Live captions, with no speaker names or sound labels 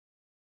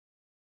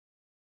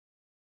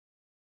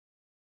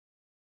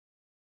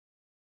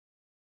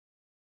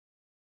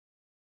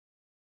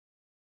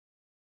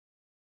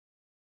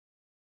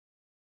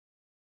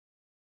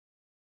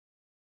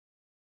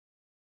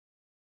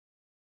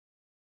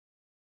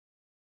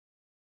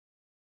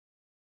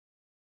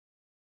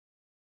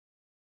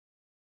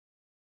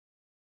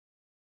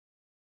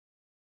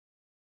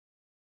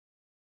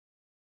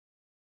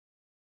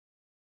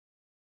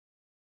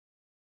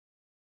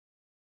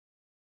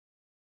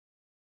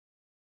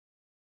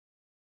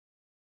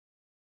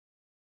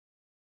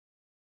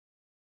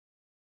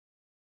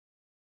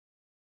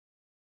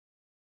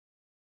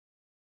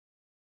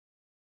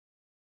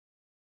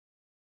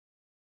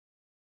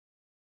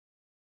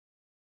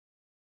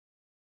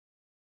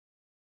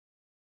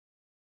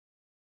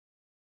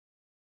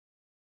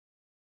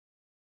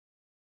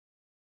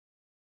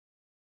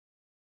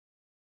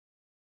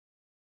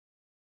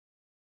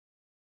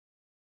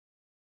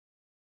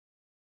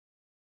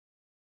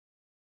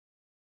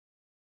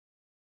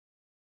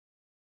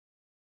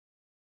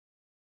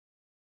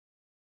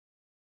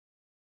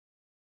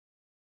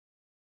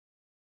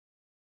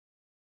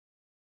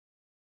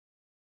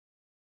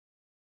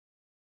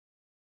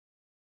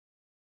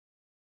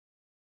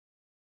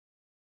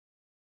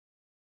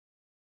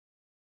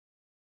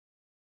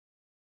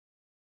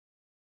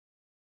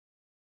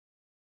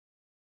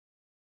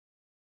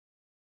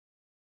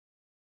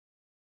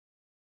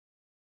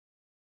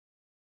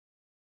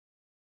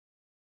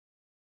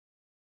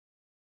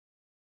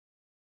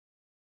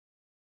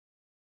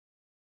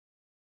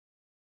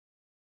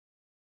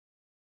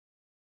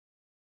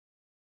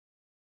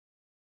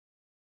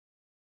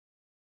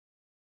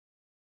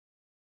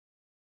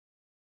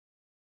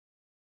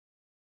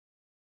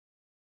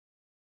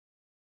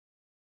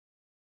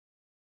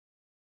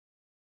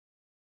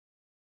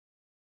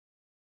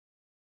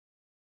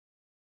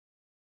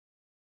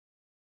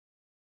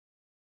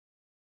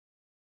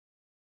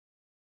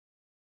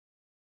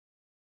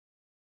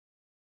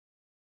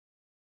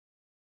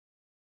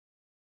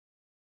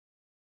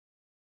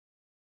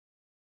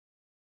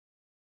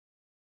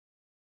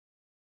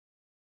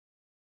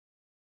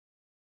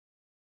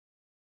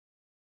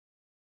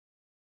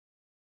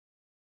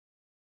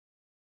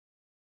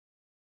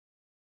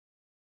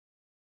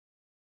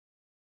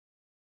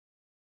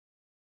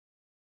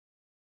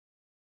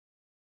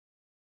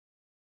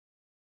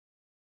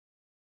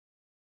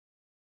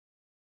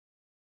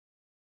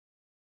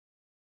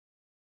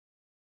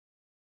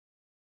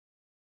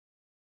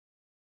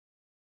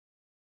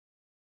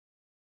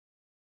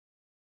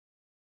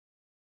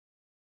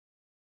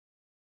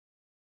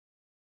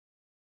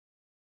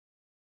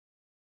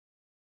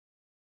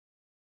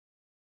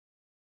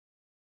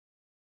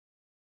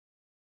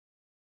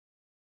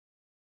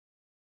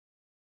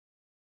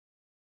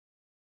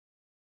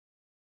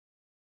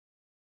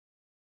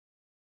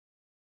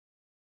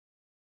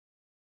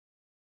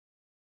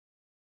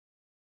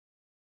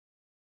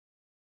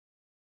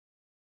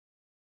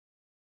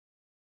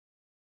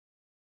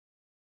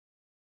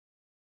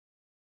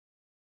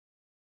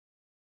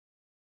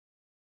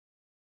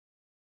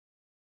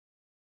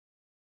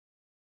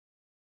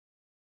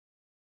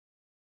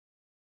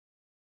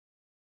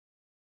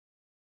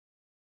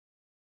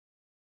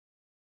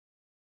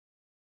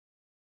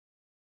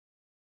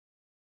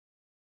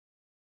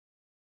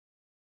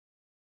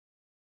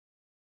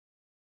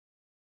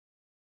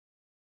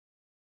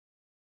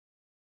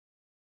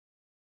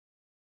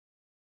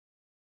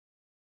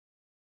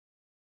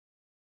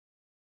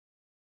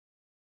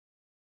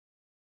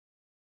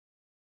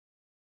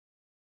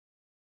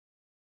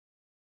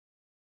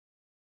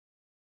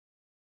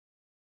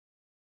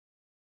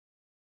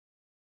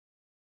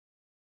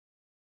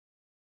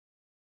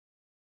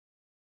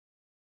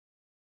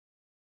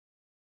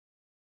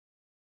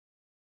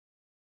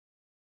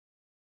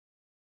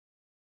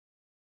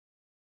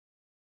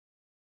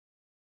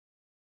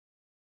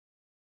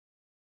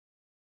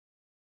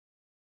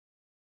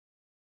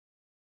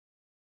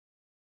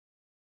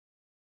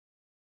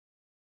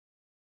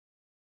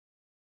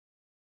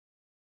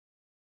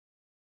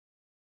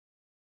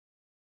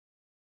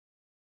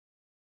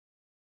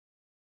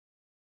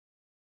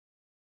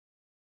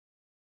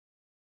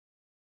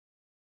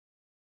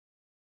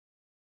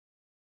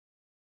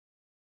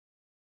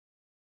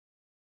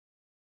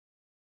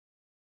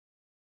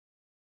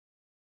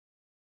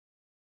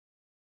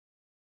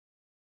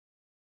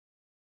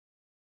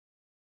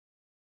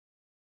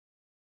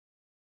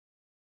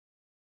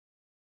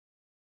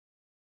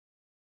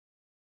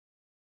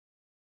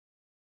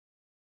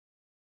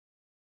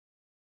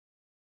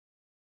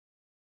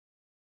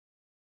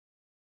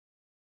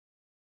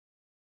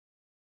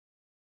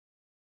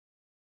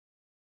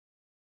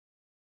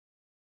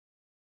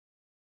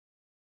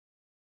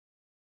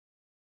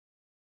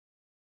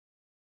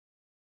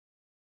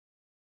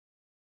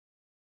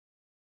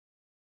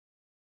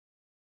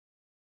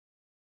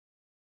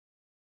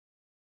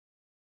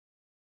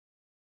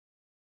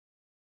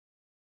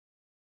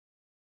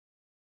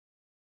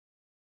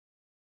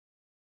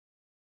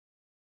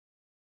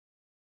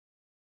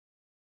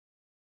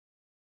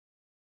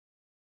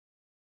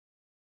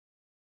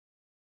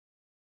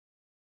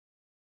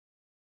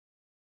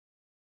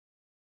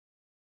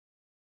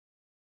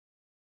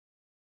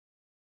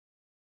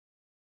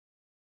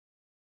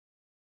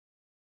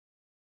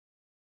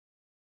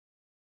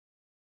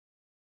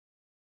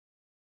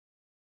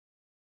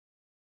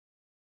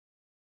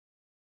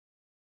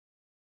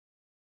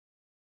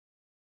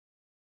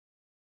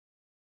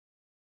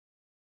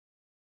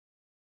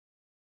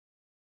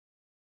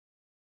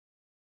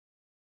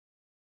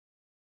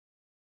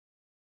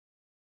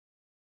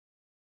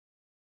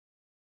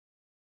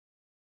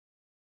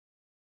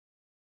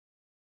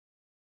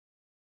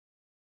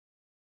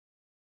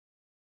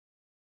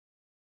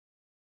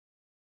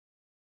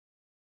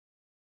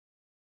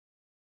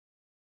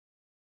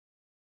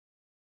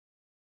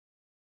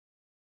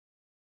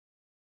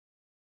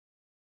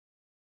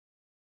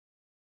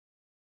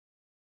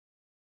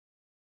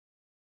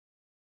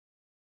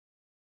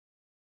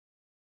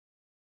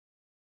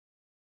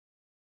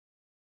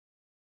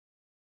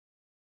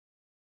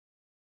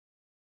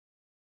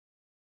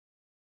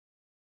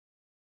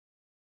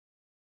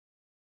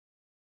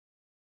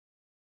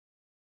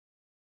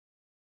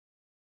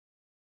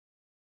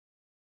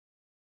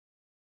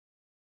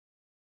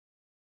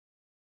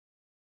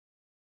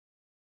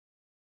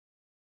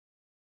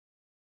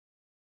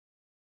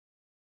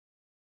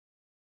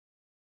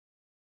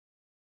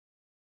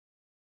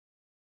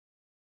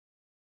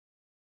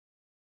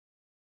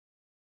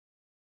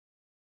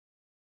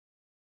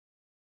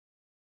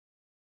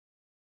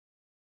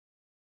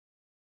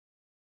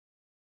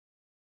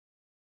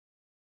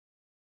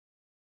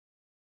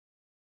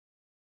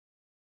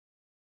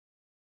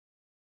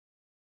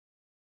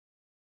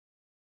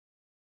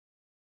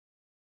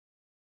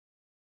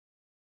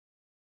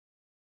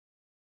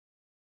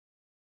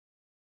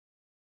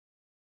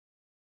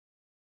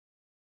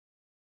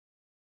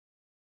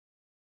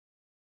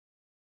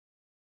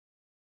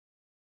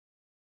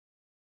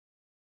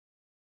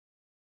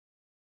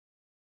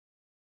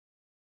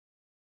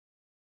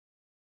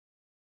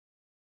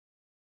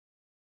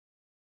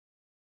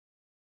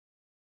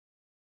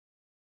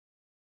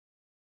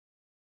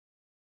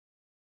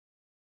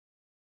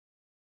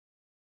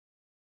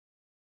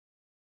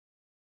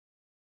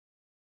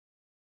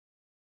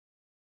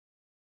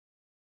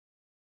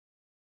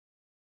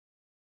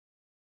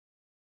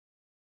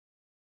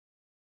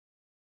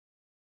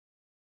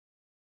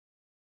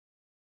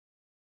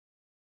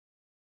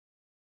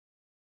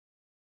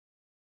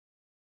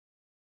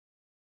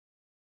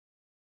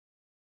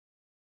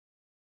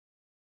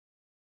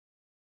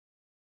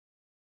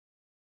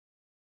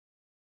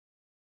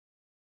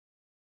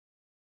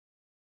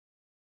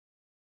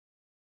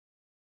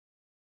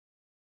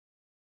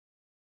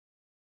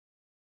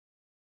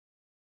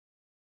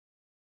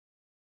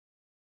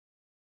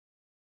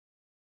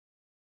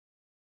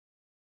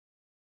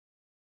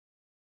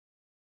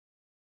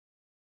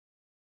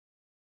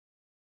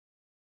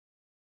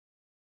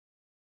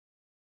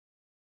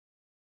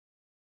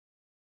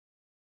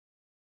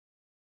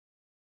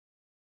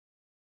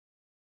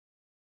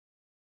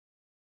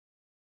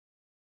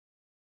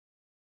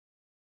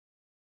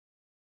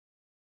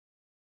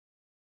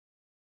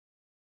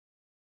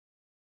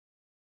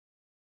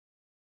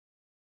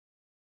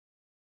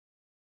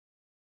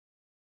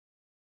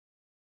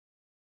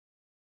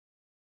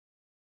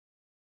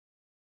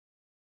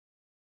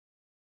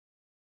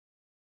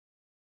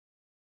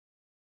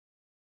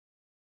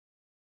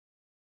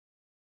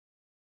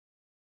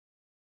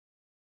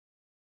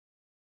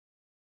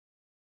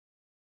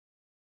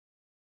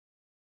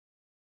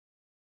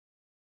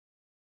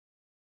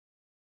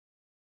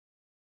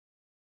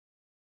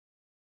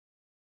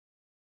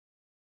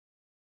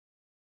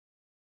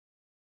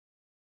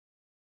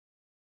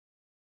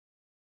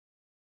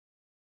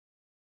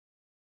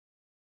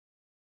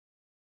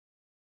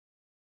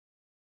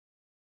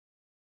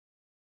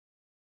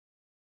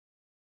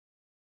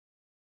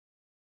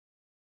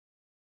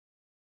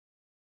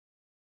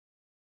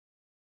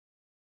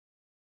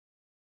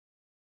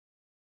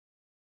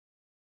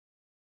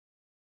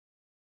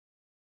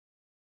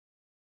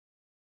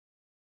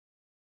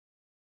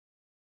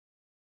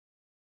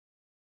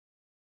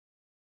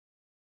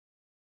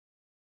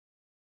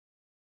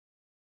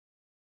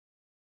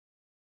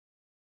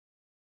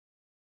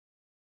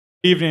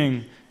Good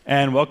evening,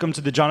 and welcome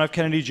to the John F.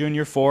 Kennedy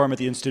Jr. Forum at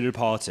the Institute of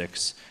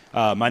Politics.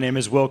 My name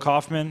is Will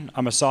Kaufman.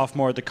 I'm a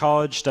sophomore at the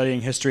college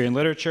studying history and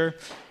literature,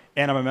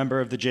 and I'm a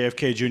member of the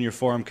JFK Jr.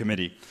 Forum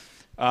Committee.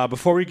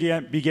 Before we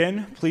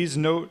begin, please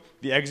note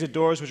the exit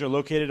doors, which are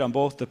located on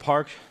both the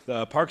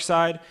park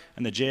side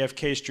and the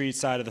JFK Street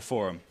side of the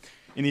forum.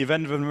 In the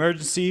event of an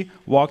emergency,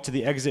 walk to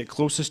the exit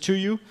closest to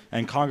you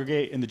and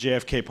congregate in the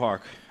JFK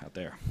Park out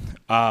there.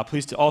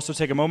 Please also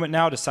take a moment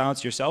now to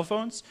silence your cell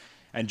phones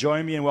and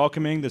join me in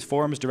welcoming this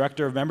forum's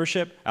Director of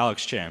Membership,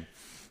 Alex Chan.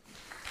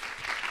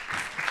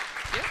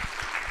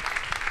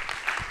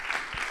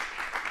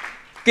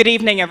 Good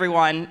evening,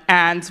 everyone,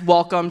 and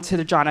welcome to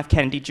the John F.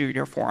 Kennedy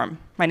Jr. Forum.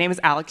 My name is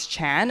Alex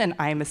Chan, and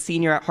I am a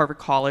senior at Harvard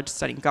College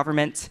studying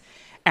government,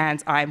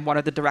 and I'm one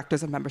of the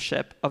directors of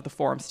membership of the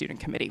Forum Student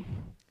Committee.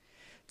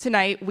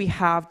 Tonight, we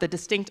have the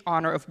distinct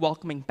honor of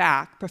welcoming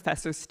back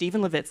Professors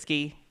Stephen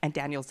Levitsky and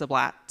Daniel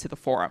Ziblatt to the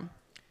forum.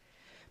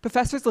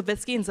 Professors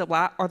Levitsky and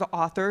Ziblatt are the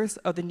authors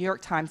of the New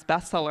York Times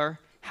bestseller,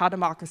 How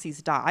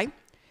Democracies Die,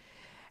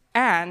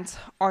 and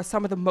are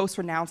some of the most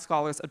renowned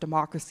scholars of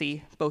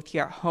democracy, both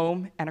here at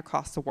home and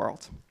across the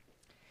world.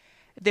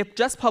 They've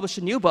just published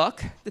a new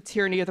book, The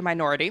Tyranny of the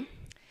Minority,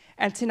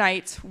 and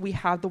tonight we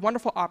have the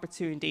wonderful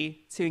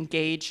opportunity to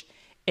engage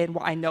in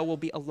what I know will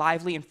be a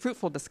lively and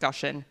fruitful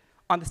discussion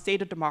on the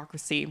state of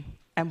democracy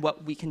and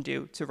what we can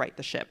do to right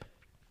the ship.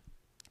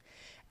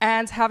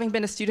 And having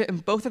been a student in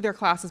both of their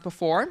classes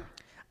before,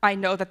 I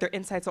know that their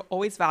insights are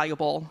always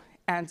valuable,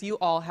 and you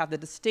all have the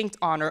distinct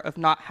honor of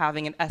not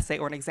having an essay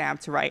or an exam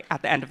to write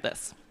at the end of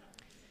this.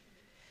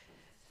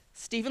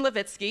 Stephen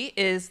Levitsky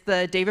is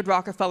the David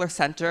Rockefeller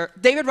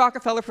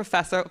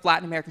Professor of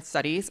Latin American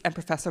Studies and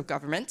Professor of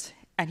Government,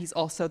 and he's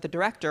also the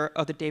director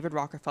of the David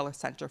Rockefeller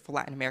Center for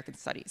Latin American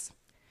Studies.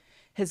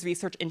 His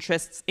research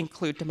interests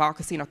include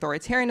democracy and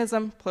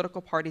authoritarianism,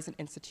 political parties and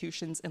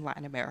institutions in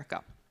Latin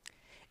America.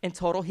 In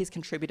total, he's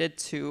contributed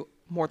to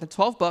more than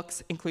 12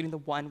 books, including the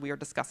one we are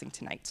discussing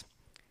tonight.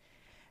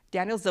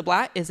 Daniel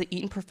Ziblatt is an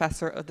Eaton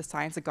Professor of the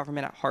Science of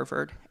Government at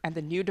Harvard and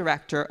the new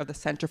director of the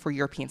Center for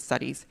European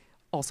Studies,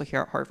 also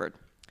here at Harvard.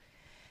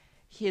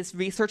 His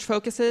research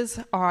focuses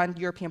on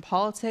European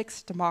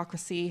politics,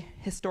 democracy,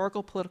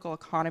 historical political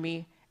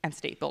economy, and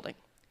state building.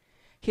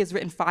 He has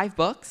written 5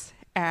 books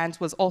and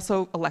was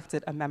also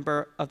elected a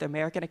member of the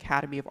American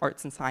Academy of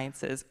Arts and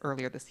Sciences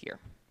earlier this year.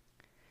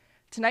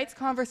 Tonight's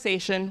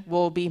conversation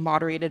will be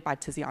moderated by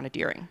Tiziana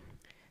Dearing.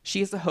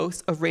 She is the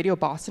host of Radio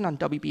Boston on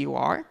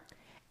WBUR,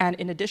 and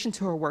in addition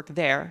to her work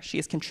there, she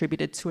has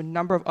contributed to a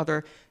number of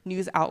other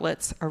news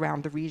outlets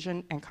around the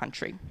region and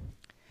country.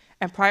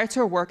 And prior to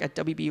her work at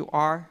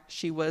WBUR,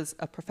 she was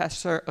a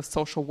professor of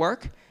social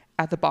work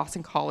at the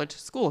Boston College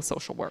School of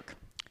Social Work.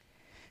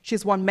 She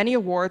has won many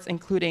awards,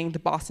 including the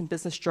Boston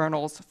Business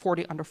Journal's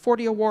 40 Under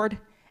 40 Award,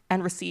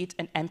 and received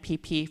an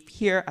MPP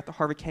here at the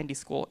Harvard Kennedy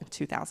School in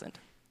 2000.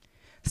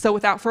 So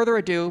without further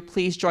ado,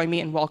 please join me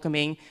in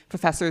welcoming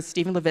Professors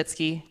Stephen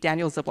Levitsky,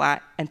 Daniel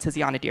Ziblatt, and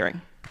Tiziana Dearing.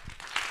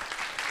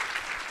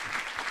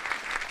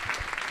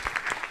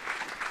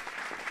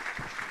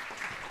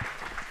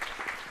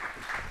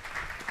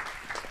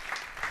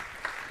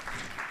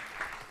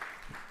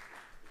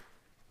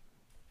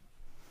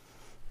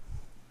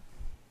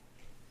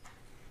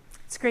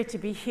 It's great to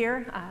be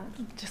here.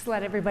 Just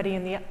let everybody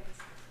in the...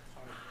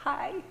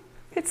 Hi.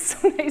 It's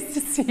so nice to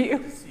see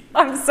you.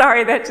 I'm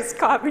sorry, that just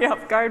caught me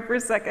off guard for a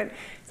second.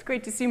 It's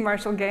great to see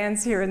Marshall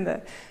Gans here in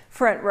the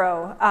front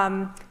row.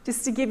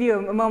 Just to give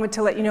you a moment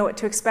to let you know what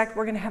to expect,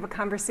 we're going to have a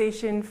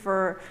conversation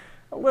for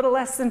a little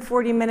less than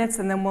 40 minutes,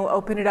 and then we'll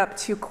open it up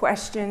to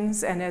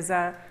questions. And as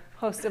a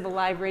host of a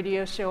live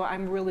radio show,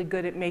 I'm really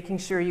good at making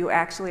sure you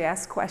actually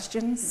ask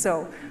questions.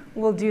 So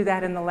we'll do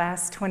that in the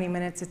last 20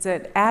 minutes. It's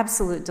an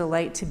absolute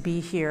delight to be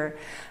here.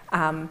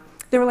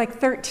 There were like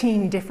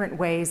 13 different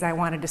ways I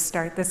wanted to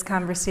start this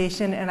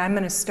conversation, and I'm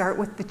going to start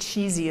with the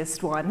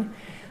cheesiest one.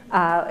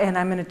 And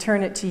I'm going to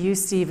turn it to you,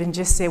 Steve, and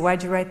just say,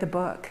 why'd you write the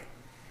book?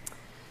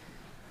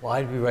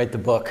 Why did we write the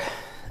book?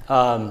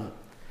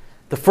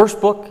 The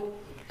first book,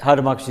 How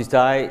Democracies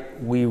Die,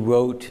 we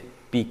wrote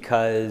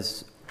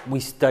because we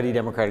study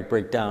democratic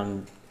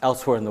breakdown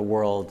elsewhere in the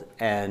world,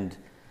 and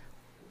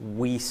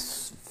we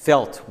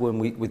felt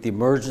with the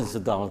emergence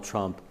of Donald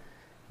Trump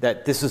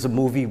that this is a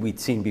movie we'd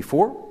seen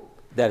before,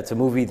 that it's a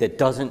movie that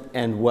doesn't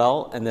end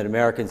well, and that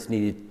Americans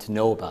needed to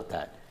know about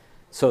that.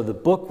 So the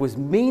book was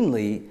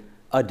mainly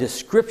a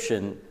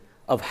description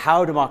of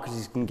how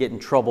democracies can get in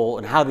trouble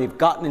and how they've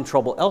gotten in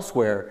trouble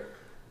elsewhere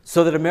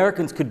so that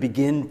Americans could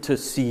begin to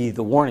see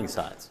the warning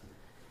signs.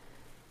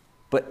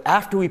 But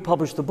after we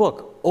published the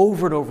book,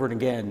 over and over and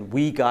again,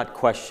 we got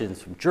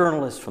questions from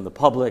journalists, from the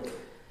public,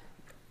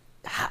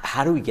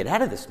 how do we get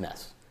out of this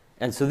mess?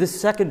 And so this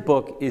second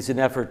book is an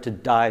effort to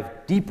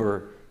dive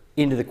deeper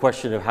into the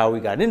question of how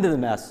we got into the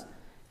mess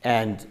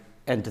and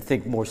to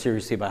think more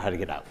seriously about how to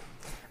get out.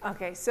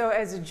 Okay, so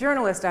as a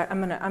journalist,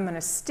 I'm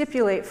gonna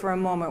stipulate for a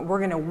moment,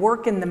 we're gonna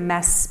work in the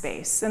mess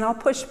space, and I'll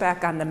push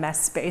back on the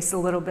mess space a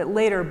little bit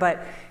later,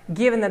 but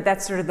given that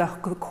that's sort of the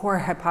core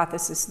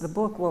hypothesis of the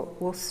book,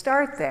 we'll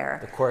start there.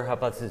 The core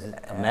hypothesis is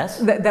a mess?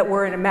 That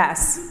we're in a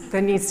mess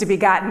that needs to be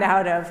gotten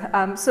out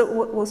of.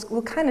 So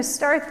we'll kind of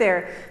start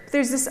there. But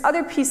there's this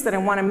other piece that I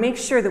want to make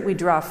sure that we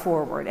draw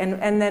forward.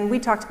 And then we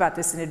talked about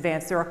this in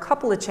advance. There are a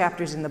couple of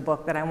chapters in the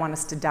book that I want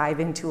us to dive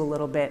into a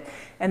little bit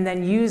and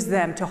then use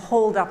them to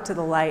hold up to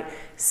the light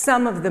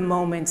some of the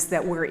moments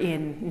that we're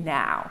in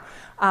now.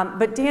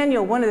 But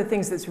Daniel, one of the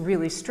things that's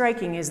really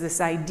striking is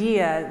this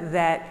idea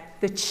that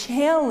the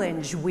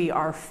challenge we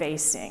are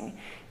facing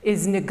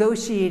is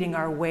negotiating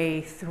our way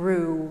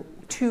through,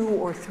 to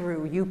or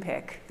through, you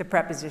pick the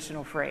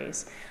prepositional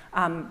phrase,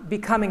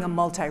 becoming a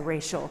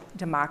multiracial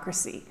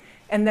democracy.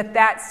 And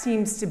that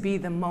seems to be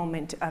the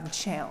moment of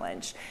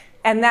challenge.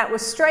 And that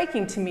was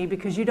striking to me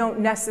because you don't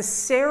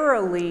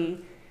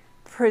necessarily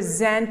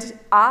present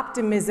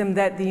optimism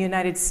that the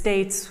United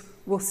States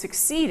will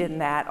succeed in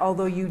that,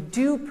 although you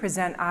do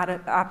present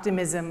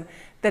optimism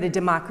that a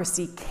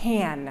democracy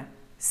can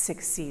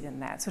succeed in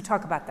that. So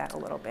talk about that a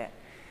little bit.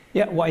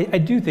 Yeah, well, I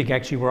do think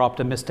actually we're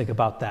optimistic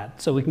about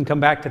that. So we can come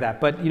back to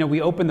that. But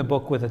we open the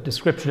book with a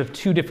description of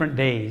 2 different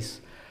days.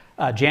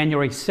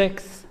 January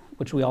 6th,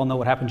 which we all know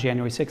what happened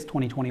January 6th,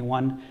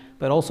 2021,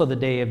 but also the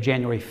day of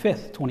January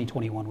 5th,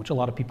 2021, which a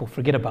lot of people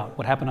forget about.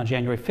 What happened on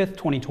January 5th,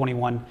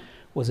 2021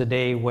 was a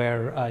day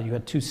where you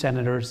had 2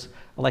 senators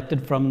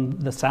elected from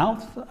the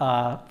South,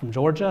 from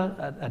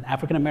Georgia, an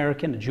African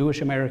American, a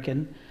Jewish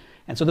American.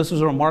 And so this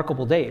was a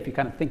remarkable day. If you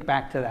kind of think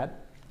back to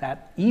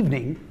that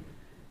evening,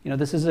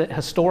 this is a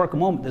historic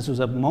moment. This was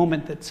a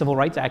moment that civil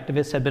rights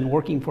activists had been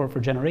working for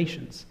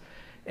generations.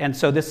 And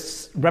so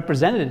this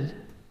represented,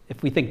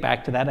 if we think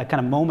back to that, a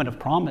kind of moment of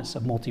promise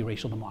of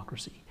multiracial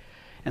democracy.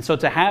 And so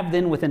to have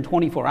then within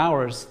 24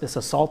 hours this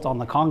assault on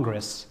the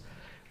Congress,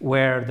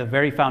 where the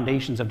very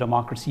foundations of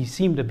democracy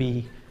seem to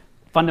be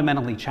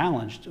fundamentally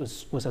challenged,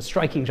 was a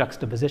striking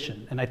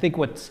juxtaposition. And I think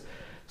what's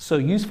so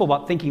useful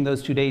about thinking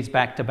those 2 days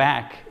back to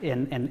back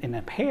in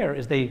a pair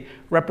is they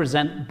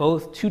represent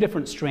both 2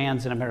 different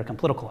strands in American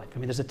political life. I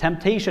mean, there's a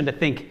temptation to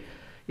think,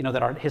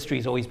 that our history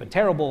has always been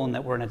terrible and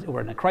that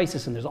we're in a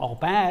crisis and there's all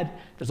bad.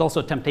 There's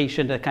also a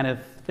temptation to kind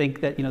of think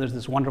that, there's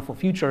this wonderful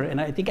future.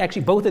 And I think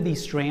actually both of these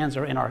strands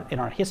are in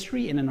our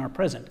history and in our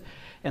present.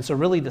 And so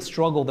really the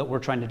struggle that we're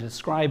trying to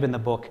describe in the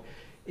book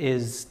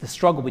is the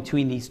struggle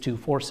between these 2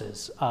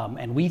 forces.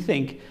 And we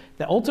think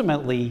that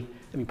ultimately,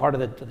 part of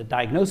the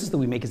diagnosis that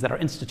we make is that our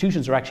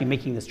institutions are actually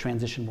making this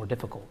transition more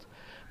difficult.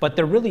 But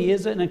there really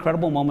is an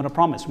incredible moment of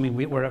promise.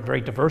 We're a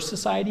very diverse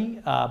society,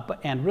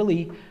 and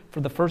really,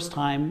 for the first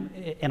time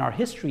in our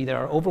history, there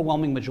are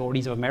overwhelming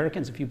majorities of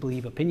Americans, if you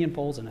believe opinion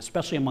polls, and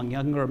especially among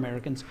younger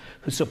Americans,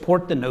 who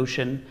support the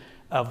notion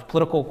of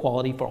political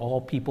equality for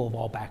all people of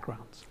all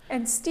backgrounds.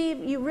 And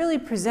Steve, you really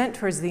present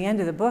towards the end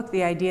of the book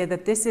the idea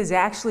that this is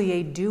actually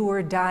a do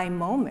or die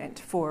moment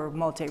for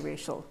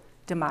multiracial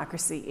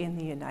democracy in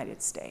the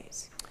United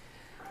States.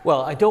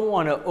 Well, I don't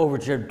want to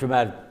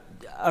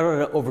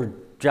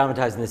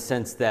over-dramatize in the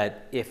sense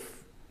that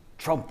if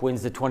Trump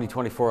wins the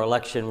 2024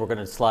 election, we're going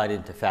to slide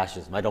into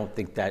fascism. I don't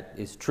think that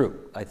is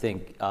true. I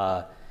think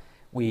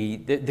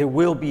there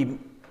will be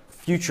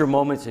future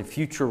moments and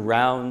future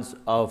rounds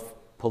of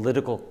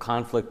political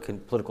conflict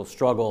and political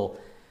struggle,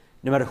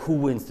 no matter who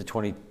wins the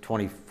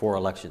 2024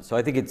 election. So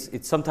I think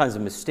it's sometimes a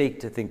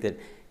mistake to think that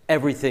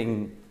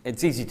everything,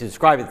 it's easy to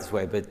describe it this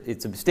way, but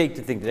it's a mistake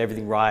to think that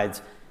everything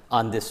rides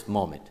on this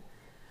moment.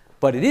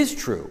 But it is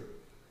true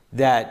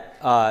that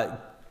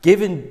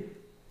given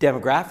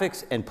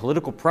demographics and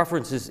political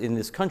preferences in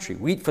this country,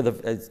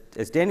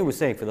 as Daniel was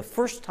saying, for the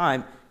first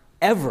time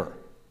ever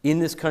in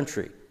this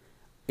country,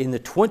 in the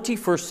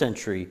 21st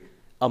century,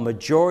 a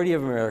majority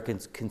of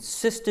Americans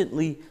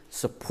consistently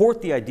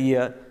support the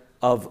idea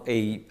of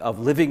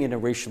living in a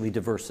racially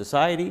diverse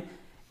society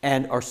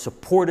and are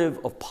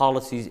supportive of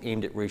policies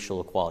aimed at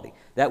racial equality.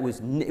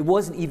 It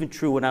wasn't even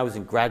true when I was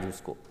in graduate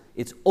school.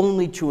 It's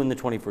only true in the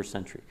 21st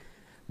century.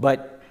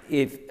 But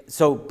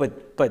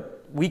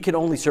we can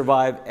only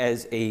survive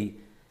as a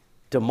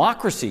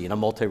democracy in a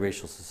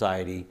multiracial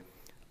society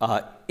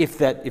if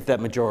that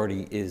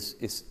majority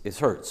is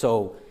heard.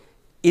 So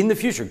in the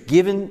future,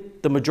 given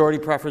the majority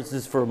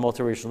preferences for a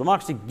multiracial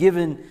democracy,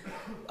 given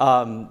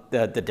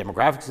the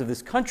demographics of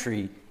this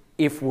country,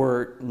 if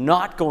we're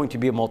not going to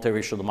be a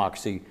multiracial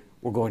democracy,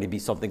 we're going to be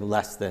something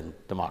less than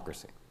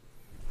democracy.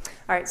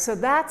 All right, so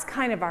that's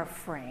kind of our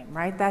frame,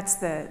 right? That's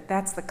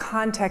the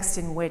context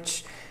in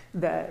which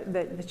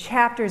the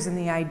chapters and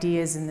the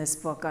ideas in this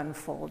book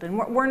unfold. And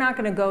we're not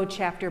going to go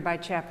chapter by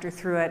chapter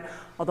through it,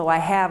 although I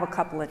have a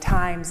couple of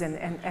times,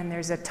 and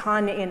there's a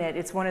ton in it.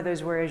 It's one of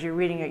those where as you're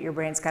reading it, your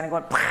brain's kind of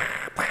going,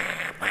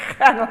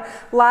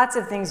 lots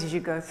of things as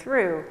you go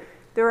through.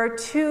 There are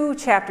 2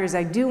 chapters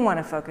I do want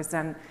to focus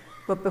on,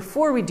 but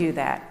before we do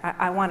that,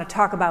 I want to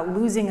talk about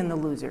losing and the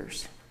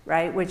losers,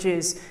 right? Which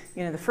is,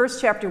 the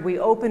first chapter we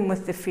open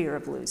with the fear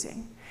of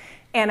losing.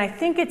 And I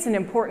think it's an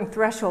important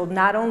threshold,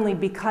 not only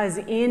because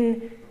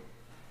in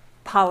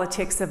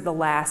politics of the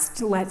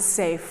last, let's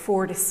say,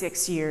 4 to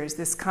 6 years,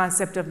 this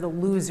concept of the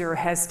loser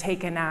has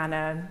taken on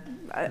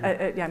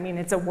I mean,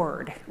 it's a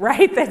word,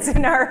 right? That's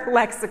in our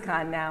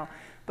lexicon now.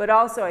 But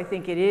also, I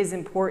think it is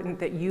important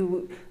that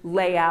you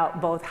lay out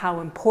both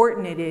how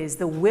important it is,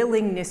 the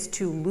willingness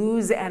to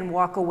lose and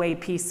walk away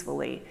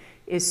peacefully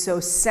is so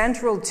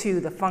central to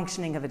the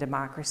functioning of a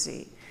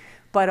democracy,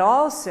 but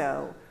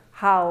also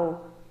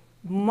how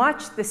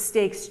much the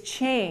stakes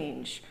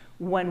change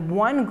when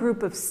one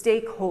group of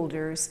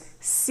stakeholders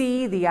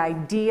see the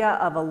idea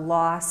of a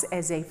loss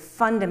as a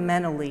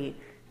fundamentally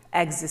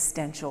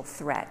existential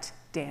threat.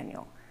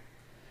 Daniel.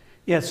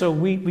 Yeah, so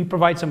we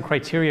provide some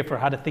criteria for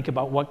how to think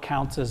about what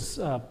counts as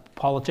a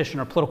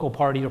politician or political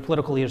party or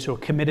political leaders who are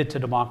committed to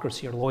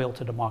democracy or loyal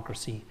to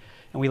democracy.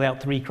 And we lay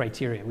out 3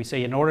 criteria. We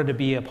say in order to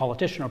be a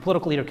politician or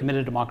political leader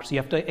committed to democracy,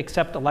 you have to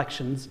accept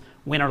elections,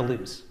 win or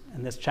lose.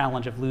 And this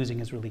challenge of losing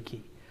is really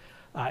key.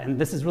 And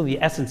this is really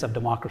the essence of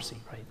democracy,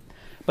 right?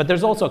 But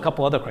there's also a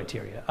couple other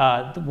criteria.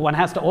 One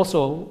has to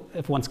also,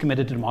 if one's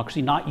committed to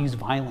democracy, not use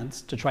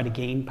violence to try to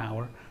gain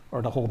power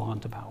or to hold on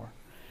to power.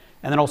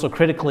 And then also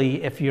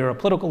critically, if you're a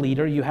political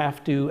leader, you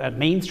have to, a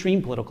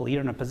mainstream political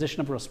leader in a position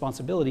of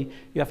responsibility,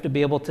 you have to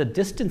be able to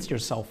distance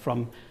yourself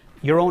from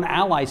your own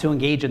allies who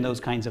engage in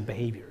those kinds of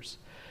behaviors.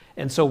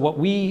 And so what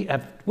we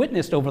have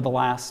witnessed over the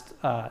last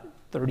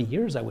 30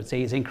 years, I would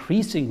say, is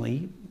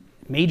increasingly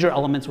major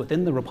elements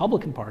within the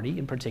Republican Party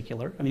in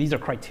particular. I mean, these are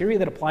criteria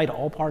that apply to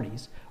all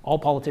parties, all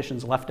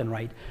politicians left and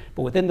right,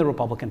 but within the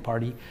Republican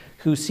Party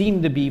who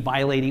seem to be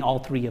violating all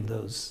 3 of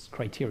those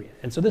criteria.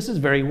 And so this is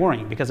very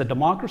worrying because a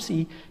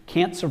democracy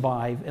can't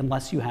survive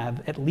unless you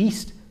have at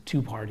least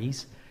 2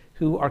 parties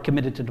who are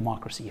committed to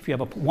democracy. If you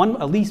have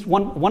at least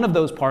one of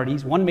those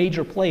parties, one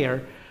major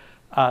player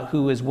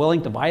who is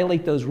willing to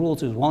violate those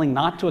rules, who's willing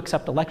not to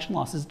accept election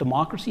losses,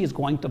 democracy is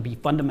going to be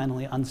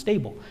fundamentally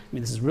unstable. I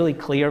mean, this is really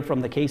clear from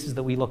the cases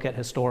that we look at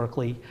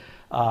historically,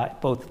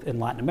 both in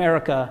Latin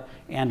America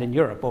and in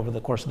Europe over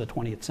the course of the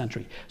 20th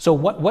century. So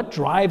what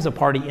drives a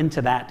party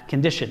into that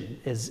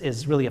condition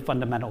is really a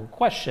fundamental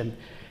question.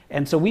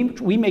 And so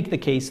we make the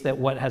case that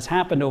what has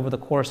happened over the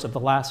course of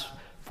the last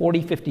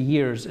 40, 50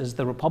 years is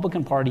the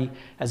Republican Party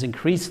has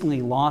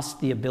increasingly lost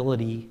the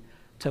ability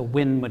to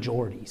win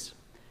majorities.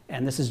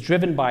 And this is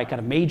driven by kind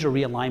of major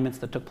realignments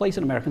that took place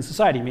in American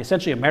society. I mean,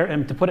 essentially,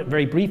 and to put it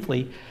very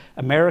briefly,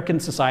 American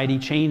society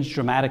changed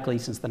dramatically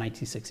since the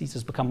 1960s.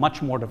 It's become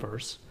much more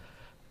diverse,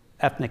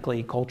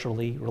 ethnically,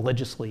 culturally,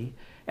 religiously,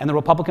 and the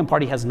Republican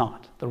Party has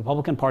not. The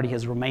Republican Party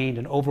has remained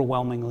an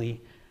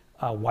overwhelmingly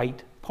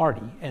white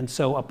party. And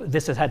so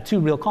this has had 2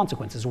 real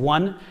consequences.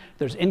 One,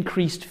 there's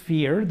increased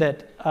fear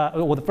that,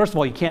 well, first of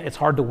all, it's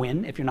hard to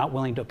win if you're not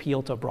willing to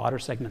appeal to broader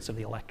segments of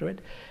the electorate.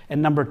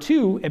 And number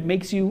 2, it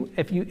makes you,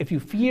 if you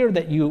fear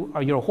that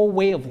your whole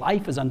way of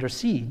life is under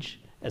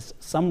siege, as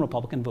some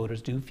Republican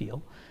voters do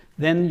feel,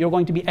 then you're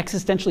going to be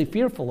existentially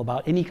fearful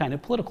about any kind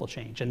of political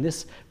change. And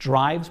this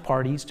drives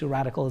parties to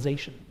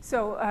radicalization.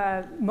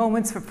 So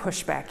moments for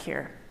pushback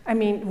here. I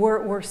mean,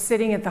 we're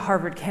sitting at the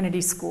Harvard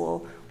Kennedy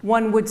School.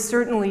 One would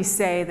certainly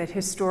say that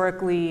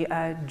historically,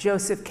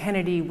 Joseph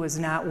Kennedy was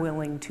not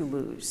willing to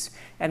lose.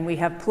 And we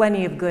have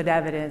plenty of good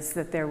evidence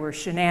that there were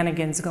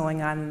shenanigans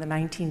going on in the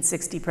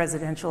 1960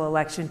 presidential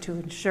election to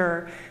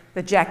ensure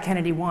that Jack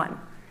Kennedy won.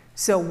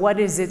 So what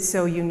is it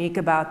so unique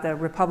about the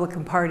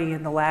Republican Party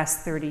in the last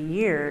 30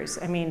 years?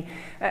 I mean,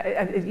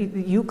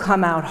 you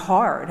come out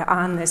hard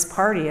on this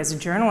party. As a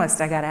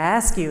journalist, I got to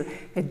ask you,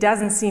 it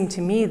doesn't seem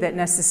to me that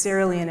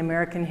necessarily in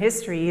American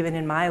history, even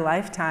in my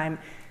lifetime,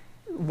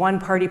 one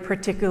party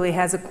particularly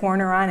has a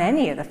corner on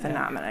any of the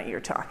phenomena you're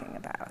talking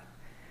about.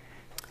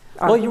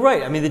 Well, you're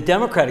right. I mean, the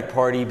Democratic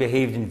Party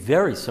behaved in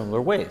very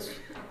similar ways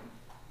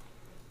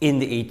in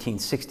the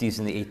 1860s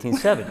and the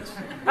 1870s.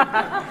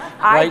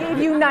 I gave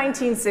you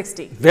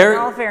 1960, in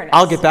all fairness.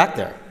 I'll get back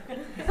there.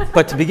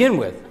 But to begin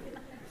with,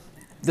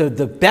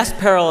 the best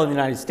parallel in the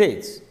United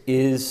States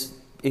is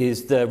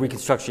the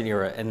Reconstruction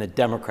era and the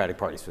Democratic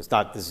Party. So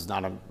this is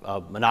not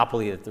a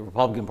monopoly that the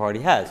Republican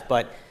Party has,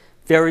 but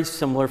very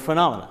similar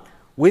phenomena.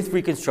 With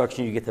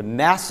Reconstruction, you get the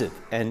massive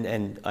and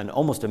an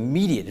almost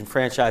immediate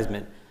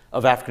enfranchisement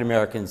of African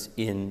Americans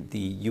in the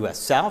U.S.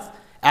 South.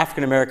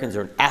 African Americans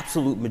are an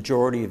absolute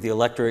majority of the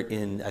electorate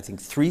in, I think,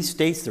 3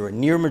 states. They're a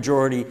near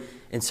majority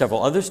in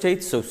several other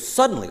states. So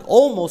suddenly,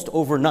 almost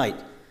overnight,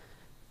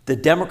 the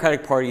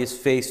Democratic Party is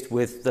faced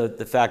with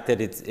the fact that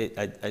it's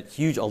a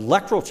huge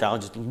electoral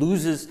challenge. It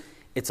loses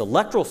its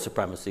electoral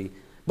supremacy.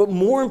 But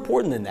more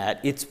important than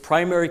that, its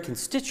primary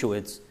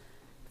constituents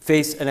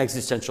face an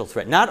existential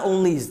threat. Not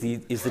only is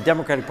the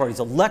Democratic Party's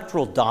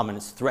electoral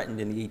dominance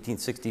threatened in the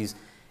 1860s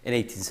and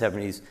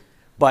 1870s,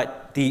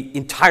 but the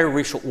entire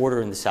racial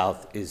order in the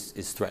South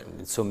is threatened.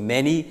 And so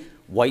many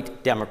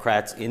white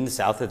Democrats in the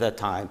South at that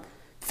time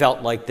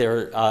felt like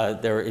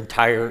their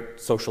entire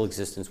social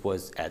existence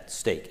was at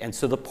stake. And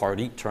so the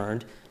party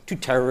turned to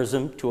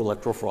terrorism, to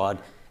electoral fraud,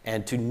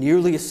 and to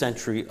nearly a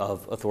century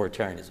of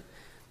authoritarianism.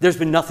 There's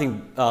been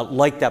nothing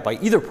like that by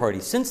either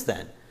party since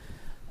then.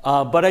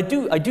 But I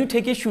do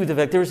take issue with the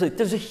fact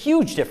there's a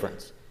huge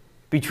difference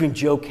between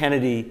Joe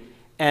Kennedy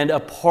and a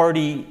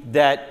party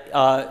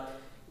that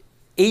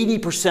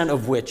 80%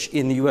 of which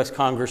in the US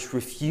Congress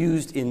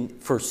refused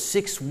for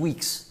 6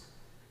 weeks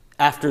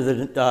after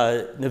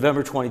the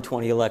November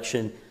 2020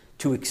 election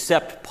to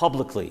accept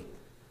publicly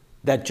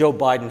that Joe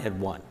Biden had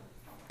won.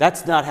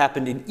 That's not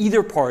happened in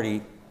either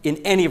party in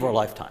any of our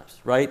lifetimes,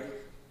 right?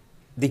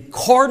 The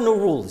cardinal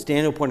rule, as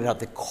Daniel pointed out,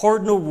 the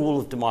cardinal rule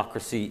of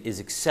democracy is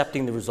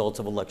accepting the results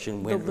of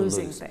election, win or lose.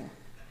 The losing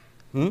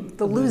thing.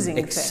 The losing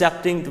thing.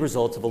 Accepting the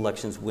results of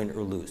elections, win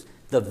or lose.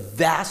 The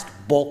vast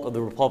bulk of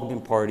the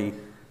Republican Party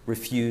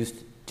refused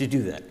to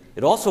do that.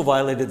 It also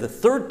violated the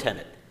third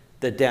tenet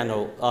that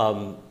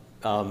Daniel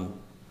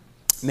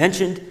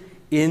mentioned,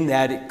 in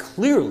that it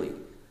clearly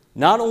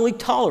not only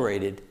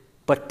tolerated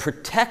but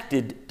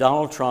protected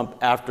Donald Trump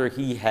after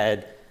he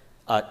had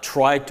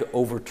tried to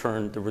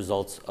overturn the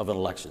results of an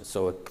election.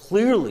 So a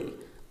clearly,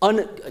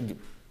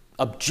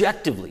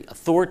 objectively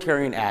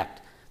authoritarian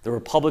act, the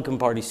Republican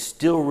Party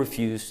still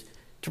refused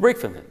to break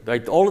from him.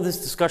 Right? All of this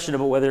discussion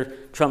about whether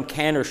Trump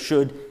can or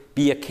should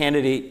be a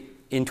candidate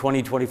in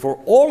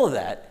 2024, all of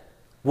that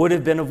would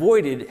have been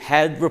avoided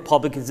had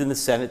Republicans in the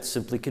Senate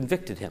simply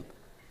convicted him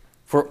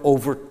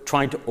for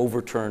trying to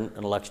overturn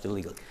an election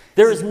illegally.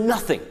 There is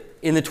nothing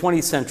in the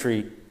 20th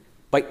century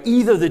by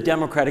either the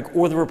Democratic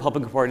or the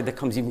Republican Party that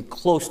comes even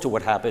close to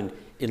what happened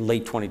in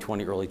late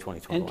 2020, early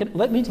 2021. And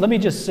let me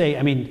just say,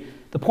 I mean,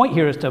 the point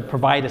here is to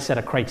provide a set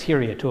of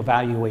criteria to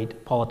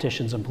evaluate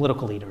politicians and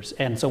political leaders.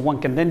 And so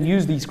one can then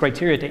use these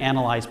criteria to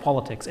analyze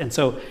politics. And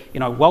so,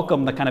 I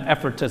welcome the kind of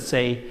effort to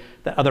say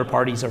that other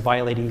parties are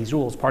violating these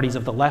rules. Parties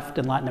of the left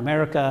in Latin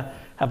America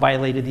have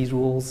violated these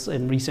rules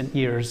in recent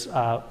years.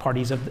 At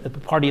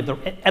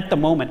the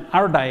moment,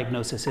 our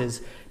diagnosis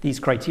is these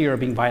criteria are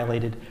being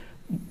violated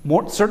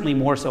certainly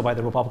more so by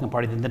the Republican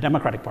Party than the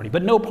Democratic Party.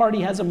 But no party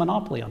has a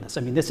monopoly on this.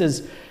 I mean, this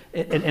is,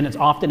 and it's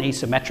often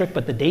asymmetric,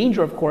 but the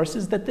danger, of course,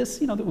 is that this,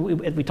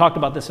 we talked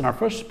about this in our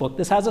first book,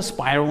 this has a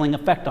spiraling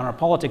effect on our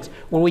politics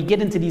when we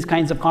get into these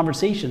kinds of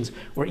conversations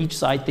where each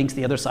side thinks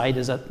the other side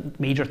is a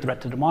major threat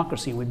to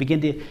democracy. And we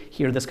begin to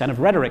hear this kind of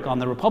rhetoric on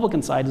the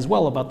Republican side as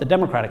well about the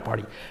Democratic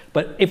Party.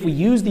 But if we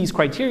use these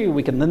criteria,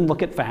 we can then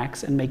look at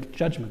facts and make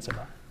judgments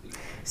about it.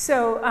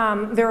 So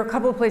there are a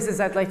couple of places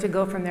I'd like to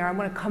go from there. I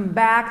want to come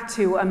back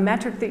to a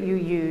metric that you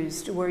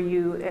used where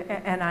you,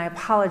 and I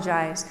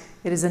apologize,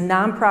 it is a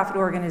nonprofit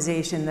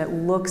organization that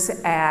looks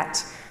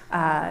at,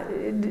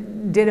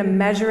 did a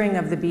measuring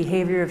of the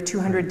behavior of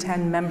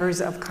 210 members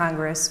of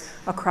Congress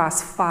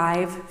across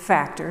 5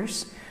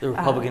 factors. The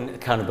Republican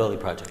Accountability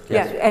Project,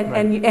 yes. Yeah,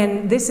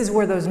 and this is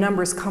where those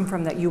numbers come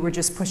from that you were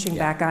just pushing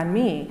back on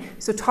me.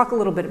 So talk a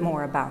little bit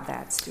more about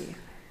that, Steve.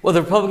 Well,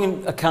 the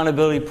Republican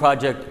Accountability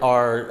Project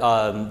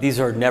these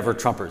are never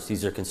Trumpers.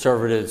 These are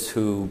conservatives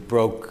who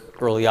broke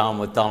early on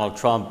with Donald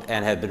Trump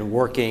and have been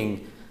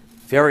working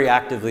very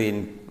actively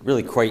and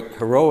really quite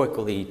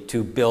heroically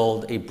to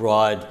build a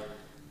broad,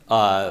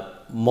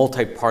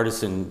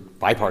 bipartisan,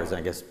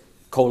 I guess,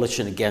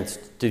 coalition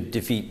to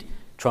defeat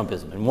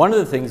Trumpism. And one of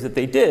the things that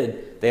they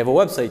did, they have a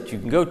website you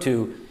can go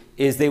to,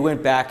 is they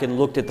went back and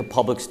looked at the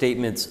public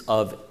statements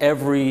of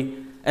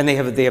every, and they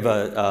have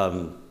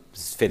a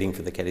this is fitting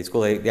for the Kennedy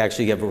School. They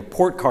actually have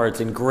report cards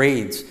and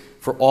grades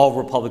for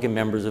all Republican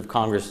members of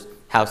Congress,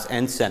 House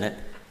and Senate,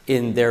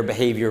 in their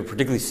behavior,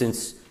 particularly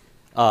since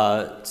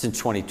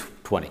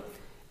 2020.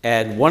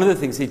 And one of the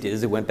things they did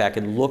is they went back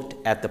and looked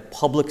at the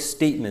public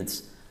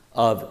statements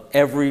of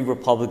every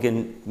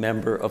Republican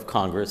member of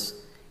Congress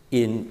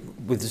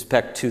with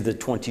respect to the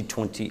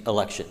 2020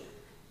 election.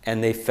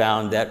 And they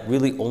found that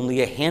really only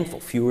a handful,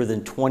 fewer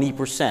than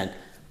 20%,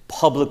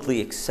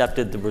 publicly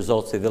accepted the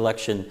results of the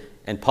election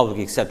and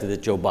publicly accepted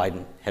that Joe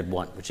Biden had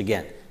won, which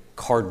again,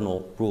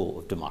 cardinal rule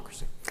of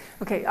democracy.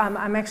 Okay,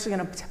 I'm actually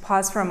going to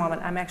pause for a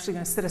moment. I'm actually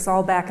going to sit us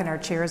all back in our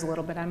chairs a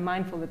little bit. I'm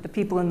mindful that the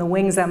people in the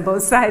wings on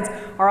both sides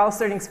are all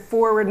starting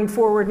forward and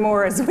forward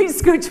more as we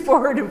scooch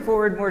forward and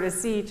forward more to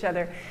see each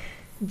other.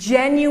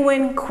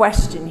 Genuine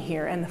question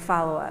here and the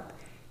follow-up.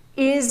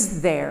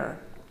 Is there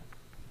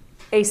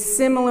a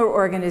similar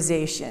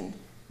organization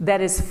that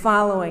is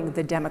following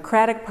the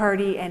Democratic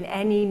Party and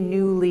any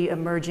newly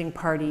emerging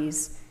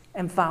parties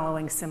and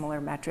following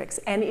similar metrics?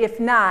 And if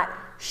not,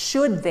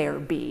 should there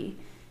be?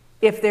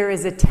 If there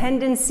is a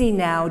tendency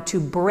now to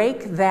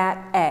break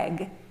that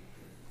egg,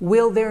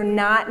 will there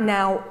not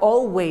now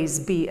always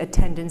be a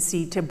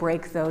tendency to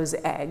break those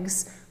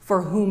eggs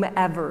for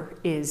whomever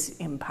is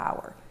in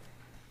power?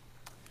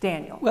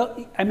 Daniel.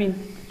 Well, I mean,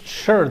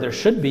 sure, there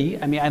should be.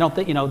 I mean, I don't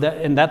think,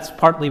 and that's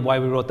partly why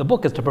we wrote the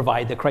book, is to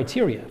provide the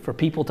criteria for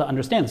people to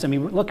understand this. I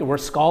mean, look, we're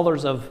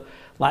scholars of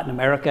Latin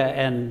America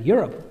and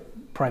Europe.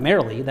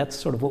 Primarily, that's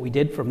sort of what we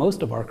did for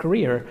most of our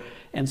career.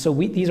 And so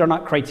these are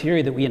not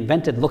criteria that we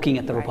invented looking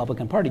at the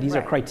Republican Party. These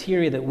are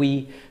criteria that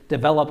we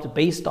developed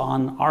based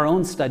on our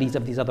own studies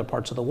of these other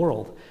parts of the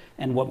world.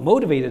 And what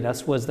motivated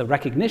us was the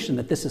recognition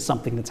that this is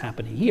something that's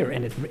happening here,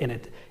 and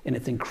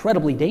it's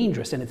incredibly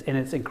dangerous, and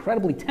it's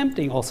incredibly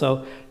tempting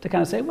also to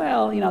kind of say,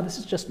 well, this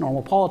is just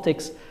normal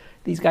politics.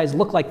 These guys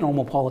look like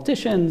normal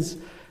politicians.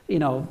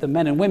 the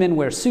men and women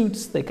wear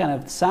suits, they kind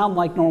of sound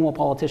like normal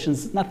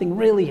politicians, nothing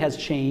really has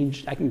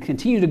changed, I can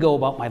continue to go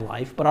about my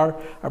life, but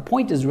our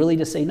point is really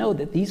to say no,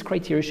 that these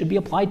criteria should be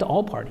applied to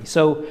all parties.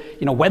 So,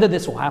 whether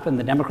this will happen in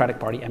the Democratic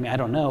Party, I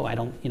don't know,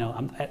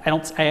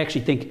 I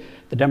actually think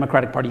the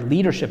Democratic Party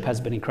leadership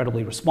has been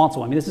incredibly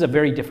responsible. This is a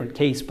very different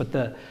case, but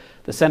the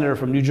senator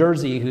from New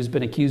Jersey who's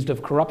been accused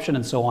of corruption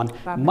and so on,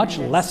 much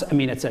less,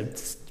 it's a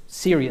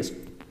serious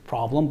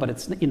problem, but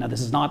it's,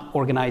 this is not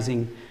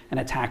organizing an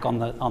attack on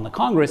the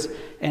Congress,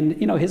 and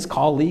his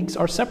colleagues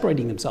are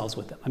separating themselves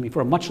with them.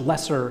 For a much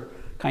lesser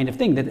kind of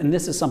thing, and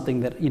this is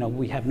something that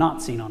we have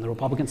not seen on the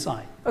Republican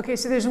side. Okay,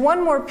 so there's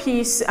one more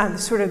piece on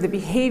sort of the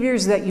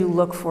behaviors that you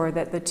look for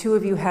that the two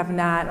of you have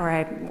not,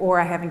 or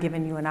I haven't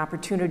given you an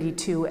opportunity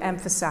to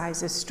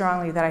emphasize as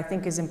strongly, that I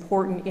think is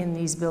important in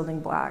these building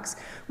blocks,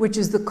 which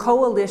is the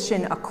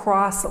coalition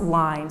across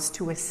lines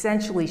to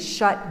essentially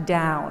shut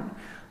down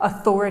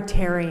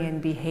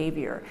authoritarian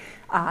behavior.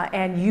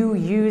 And you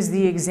use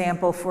the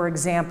example, for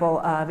example,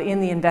 of in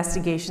the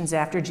investigations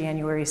after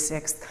January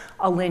 6th,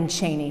 a Lynn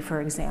Cheney, for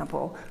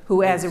example,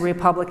 who as a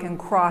Republican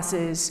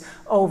crosses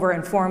over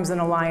and forms an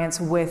alliance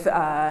with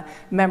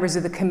members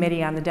of the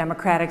committee on the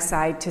Democratic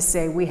side to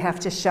say, we have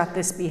to shut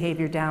this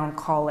behavior down,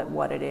 call it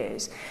what it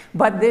is.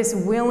 But this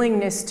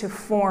willingness to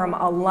form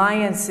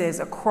alliances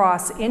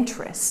across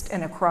interest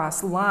and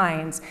across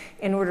lines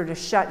in order to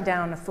shut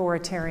down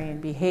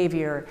authoritarian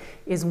behavior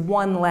is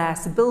one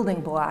last building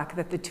block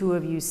that the two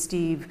of you,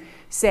 Steve,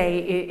 say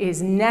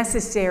is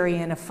necessary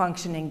in a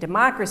functioning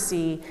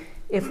democracy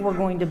if we're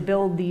going to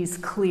build these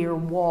clear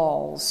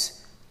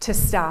walls to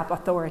stop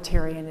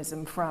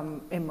authoritarianism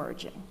from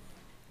emerging.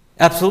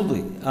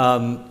 Absolutely.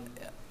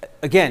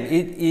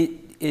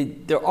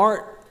 Again, there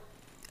aren't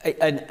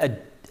an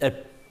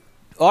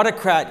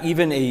autocrat,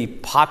 even a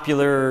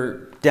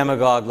popular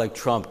demagogue like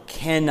Trump,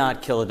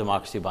 cannot kill a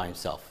democracy by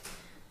himself.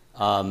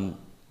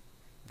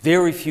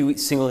 Very few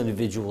single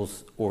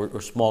individuals or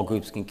small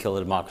groups can kill a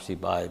democracy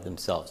by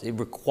themselves. It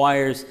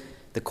requires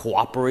the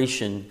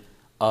cooperation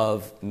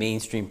of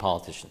mainstream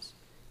politicians,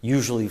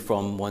 usually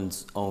from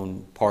one's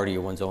own party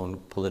or one's own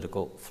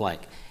political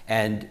flank.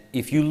 And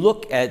if you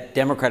look at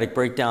democratic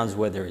breakdowns,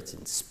 whether it's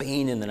in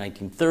Spain in the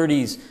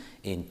 1930s,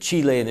 in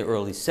Chile in the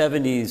early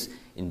 70s,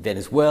 in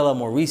Venezuela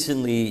more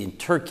recently, in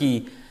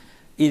Turkey,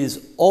 it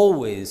is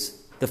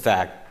always the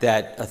fact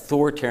that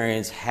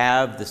authoritarians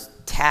have this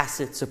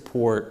tacit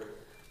support,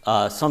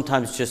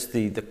 sometimes just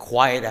the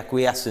quiet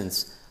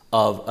acquiescence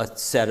of a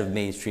set of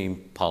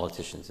mainstream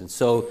politicians. And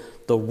so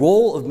the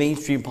role of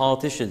mainstream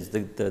politicians,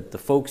 the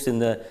folks in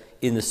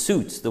the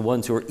suits, the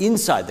ones who are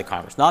inside the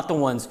Congress, not the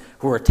ones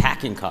who are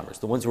attacking Congress,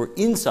 the ones who are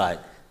inside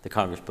the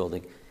Congress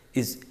building,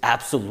 is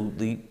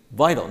absolutely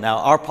vital. Now,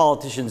 our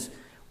politicians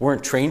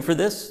weren't trained for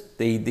this.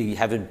 They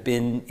haven't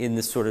been in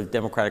this sort of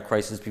democratic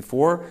crisis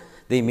before.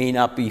 They may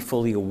not be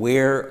fully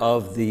aware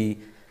of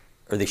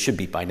or they should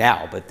be by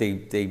now, but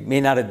they may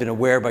not have been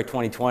aware by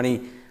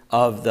 2020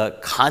 of the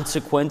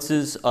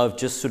consequences of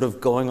just sort of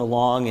going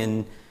along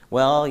and,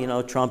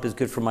 well, Trump is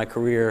good for my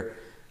career,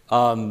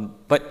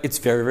 but it's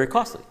very, very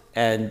costly.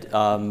 And,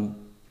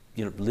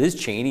 Liz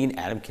Cheney and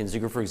Adam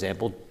Kinzinger, for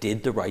example,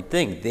 did the right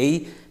thing.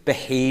 They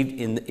behaved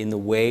in the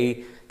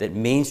way that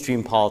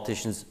mainstream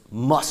politicians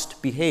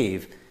must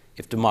behave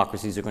if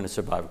democracies are going to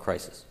survive a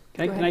crisis.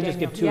 Can I just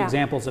give two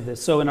examples of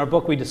this? So in our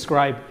book, we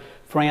describe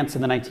France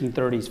in the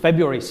 1930s,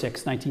 February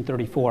 6,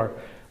 1934,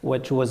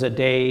 which was a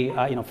day,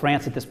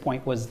 France at this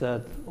point was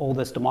the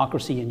oldest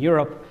democracy in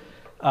Europe.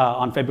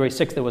 On February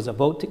 6th, there was a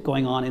vote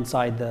going on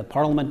inside the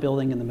Parliament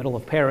building in the middle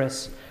of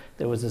Paris.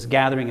 There was this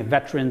gathering of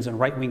veterans and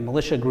right-wing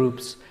militia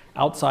groups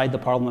outside the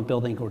Parliament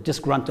building who were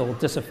disgruntled,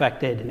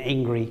 disaffected, and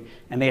angry,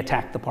 and they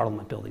attacked the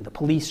Parliament building. The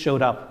police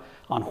showed up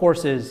on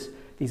horses.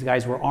 These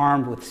guys were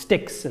armed with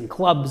sticks and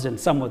clubs, and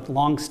some with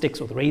long sticks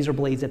with razor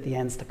blades at the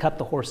ends to cut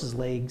the horses'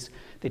 legs.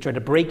 They tried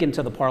to break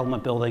into the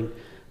Parliament building.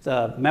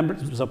 The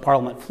members of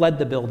Parliament fled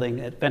the building.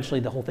 Eventually,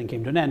 the whole thing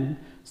came to an end.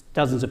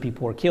 Dozens of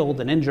people were killed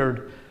and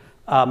injured.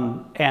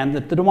 And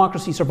the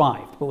democracy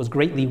survived, but was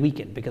greatly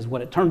weakened, because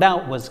what it turned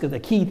out was the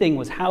key thing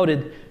was, how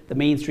did the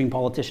mainstream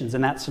politicians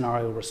in that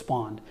scenario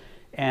respond?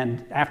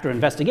 And after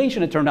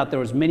investigation, it turned out there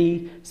was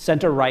many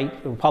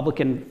center-right, the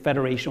Republican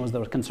Federation was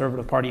the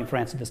conservative party in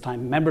France at this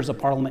time, members of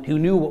Parliament who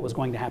knew what was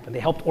going to happen. They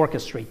helped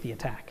orchestrate the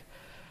attack.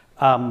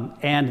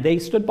 And they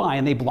stood by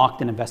and they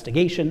blocked an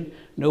investigation.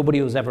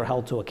 Nobody was ever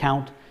held to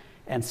account.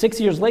 And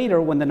 6 years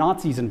later, when the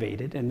Nazis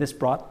invaded, and this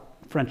brought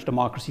French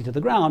democracy to the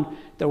ground,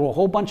 there were a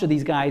whole bunch of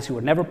these guys who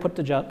were never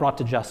brought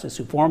to justice,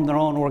 who formed their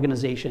own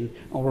organization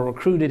and were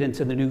recruited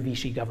into the new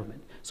Vichy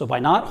government. So by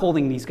not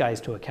holding these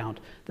guys to account,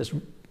 this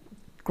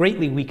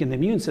greatly weakened the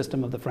immune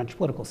system of the French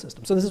political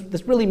system. So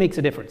this really makes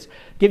a difference.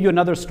 I'll give you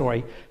another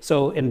story.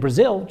 So in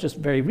Brazil, just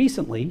very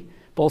recently,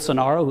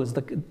 Bolsonaro, who is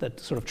the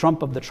sort of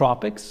Trump of the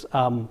tropics,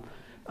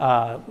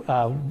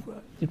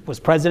 was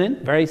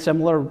president. Very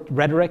similar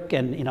rhetoric,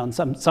 and in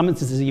some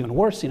instances even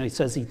worse. He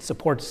says he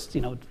supports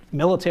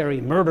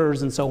military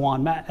murders and so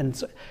on,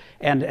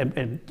 and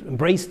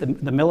embraced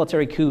the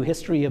military coup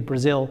history of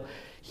Brazil.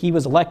 He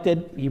was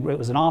elected, he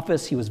was in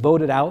office, he was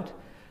voted out.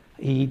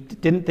 He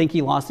didn't think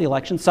he lost the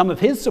election. Some of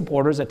his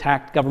supporters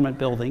attacked government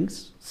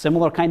buildings.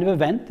 Similar kind of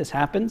event, this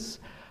happens.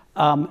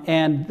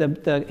 And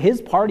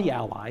his party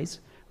allies,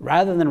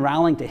 rather than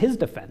rallying to his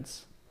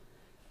defense,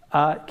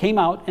 came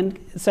out and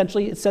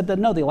essentially said that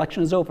no, the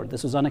election is over.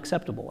 This was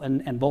unacceptable.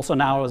 And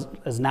Bolsonaro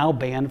is now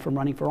banned from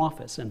running for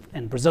office.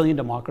 And Brazilian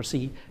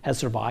democracy has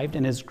survived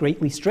and is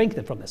greatly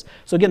strengthened from this.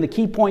 So again, the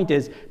key point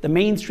is the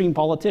mainstream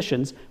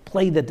politicians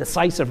play the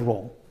decisive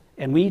role.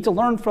 And we need to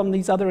learn from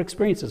these other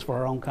experiences for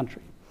our own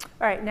country.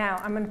 All right, now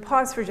I'm going to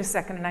pause for just a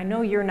second, and I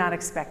know you're not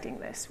expecting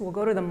this. We'll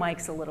go to the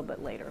mics a little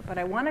bit later, but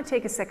I want to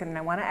take a second and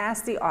I want to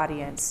ask the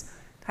audience,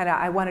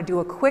 I want to do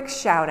a quick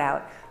shout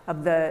out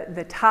of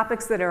the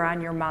topics that are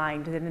on your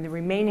mind, that in the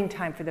remaining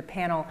time for the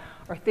panel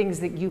are things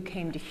that you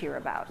came to hear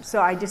about.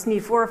 So I just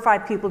need 4 or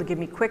 5 people to give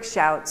me quick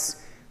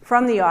shouts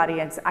from the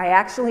audience. I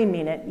actually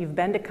mean it. You've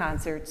been to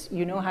concerts.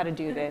 You know how to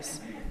do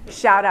this.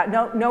 Shout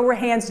out. No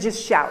hands,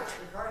 just shout.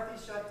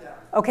 McCarthy shut down.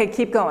 Okay,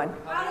 keep going.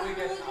 How do we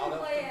get out of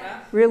the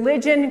mess?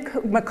 Religion,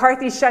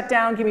 McCarthy shut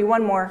down. Give me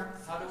one more.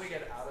 How do we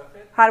get out of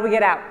it? How do we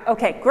get out?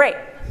 Okay, great.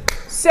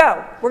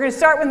 So we're going to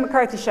start with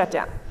McCarthy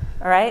shutdown,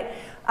 all right?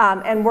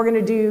 And we're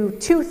going to do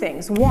 2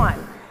 things.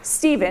 One,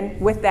 Stephen,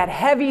 with that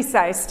heavy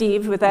sigh,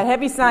 Steve, with that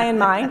heavy sigh in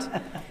mind,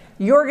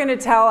 you're going to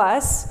tell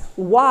us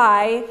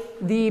why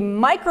the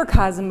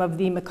microcosm of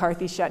the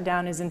McCarthy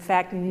shutdown is in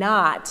fact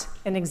not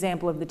an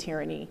example of the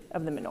tyranny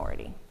of the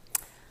minority.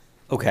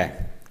 Okay.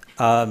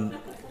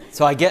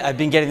 So I've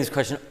been getting this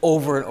question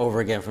over and over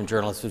again from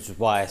journalists, which is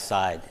why I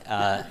sighed.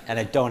 And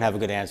I don't have a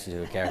good answer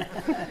to it,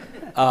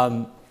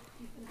 Karen.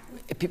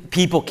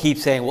 People keep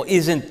saying, well,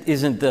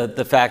 isn't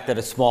the fact that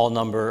a small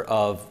number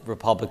of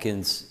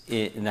Republicans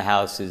in the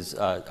House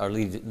are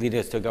leading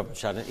us to a government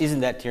shutdown,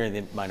 isn't that tyranny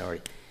of the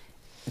minority?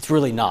 It's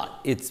really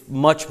not. It's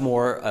much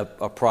more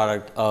a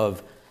product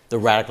of the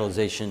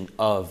radicalization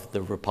of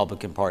the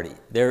Republican Party.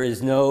 There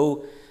is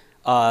no,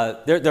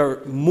 there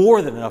are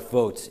more than enough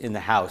votes in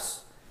the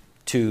House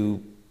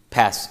to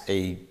pass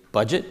a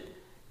budget.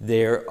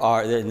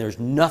 There's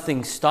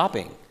nothing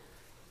stopping.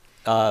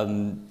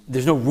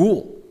 There's no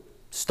rule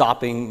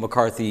stopping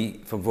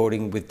McCarthy from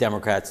voting with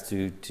Democrats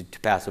to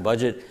pass a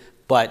budget.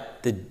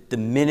 But the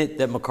minute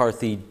that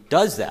McCarthy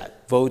does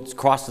that,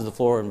 crosses the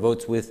floor and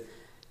votes with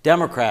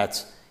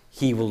Democrats,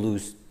 he will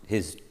lose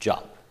his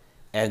job.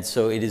 And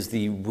so it is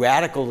the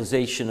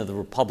radicalization of the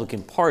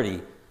Republican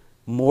Party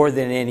more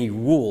than any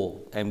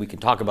rule, and we can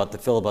talk about the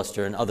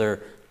filibuster and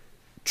other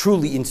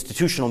truly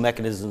institutional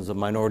mechanisms of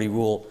minority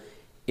rule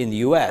in the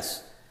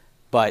US,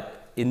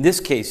 but in this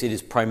case, it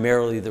is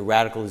primarily the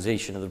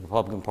radicalization of the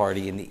Republican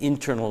Party and the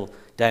internal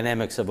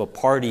dynamics of a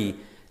party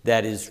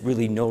that is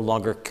really no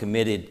longer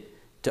committed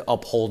to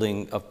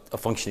upholding a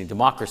functioning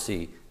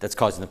democracy that's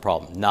causing the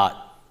problem.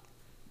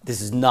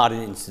 This is not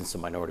an instance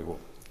of minority rule.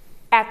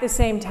 At the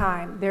same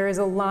time, there is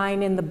a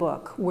line in the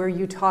book where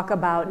you talk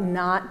about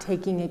not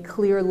taking a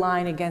clear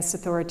line against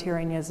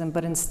authoritarianism,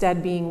 but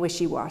instead being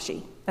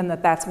wishy-washy, and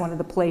that's one of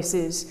the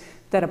places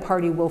that a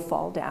party will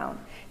fall down.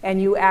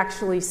 And you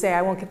actually say,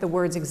 I won't get the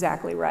words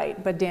exactly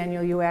right, but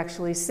Daniel, you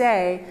actually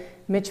say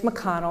Mitch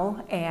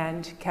McConnell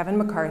and Kevin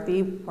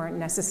McCarthy weren't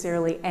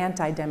necessarily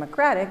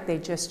anti-democratic, they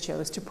just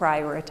chose to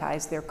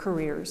prioritize their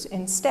careers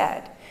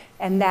instead.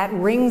 And that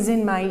rings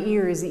in my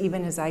ears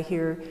even as I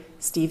hear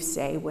Steve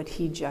say what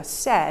he just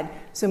said.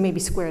 So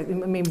maybe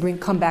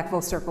come back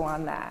full circle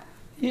on that.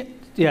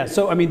 Yeah.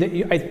 So I mean,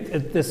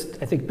 this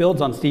I think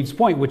builds on Steve's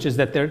point, which is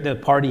that the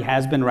party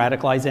has been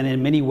radicalized, and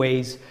in many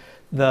ways,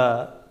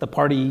 the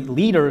party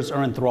leaders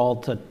are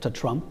enthralled to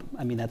Trump.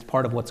 I mean, that's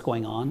part of what's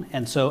going on,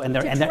 and so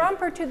to Trump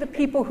or to the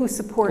people who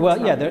support. Well,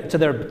 Trump? yeah,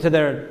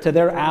 to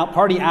their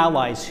party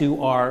allies who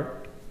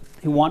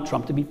want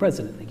Trump to be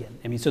president again.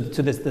 I mean, so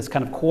to this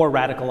kind of core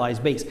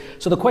radicalized base.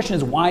 So the question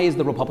is, why is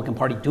the Republican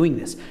Party doing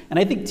this? And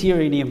I think the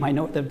tyranny of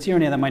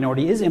the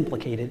minority is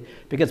implicated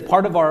because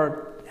part of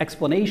our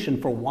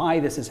explanation for why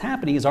this is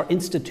happening is our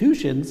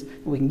institutions,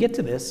 and we can get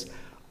to this,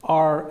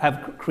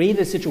 have created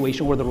a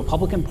situation where the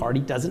Republican Party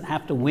doesn't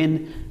have to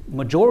win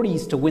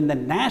majorities to win the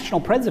national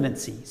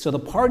presidency. So the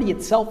party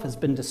itself has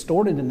been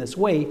distorted in this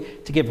way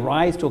to give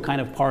rise to a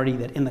kind of party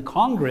that in the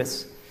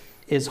Congress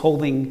is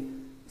holding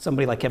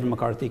somebody like Kevin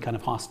McCarthy kind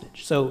of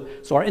hostage. So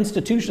our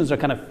institutions are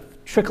kind of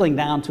trickling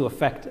down to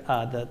affect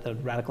the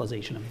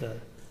radicalization of the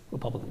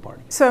Republican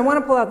Party. So I want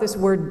to pull out this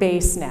word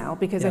base now,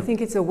 because I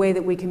think it's a way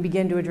that we can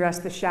begin to address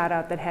the shout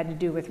out that had to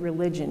do with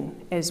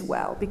religion as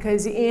well.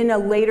 Because in a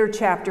later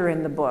chapter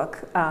in the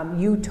book,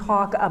 you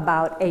talk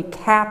about a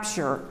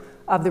capture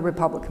of the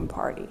Republican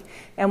Party.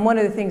 And one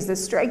of the things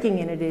that's striking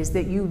in it is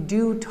that you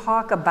do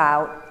talk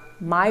about,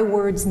 my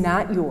words,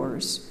 not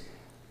yours,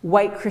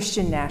 white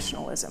Christian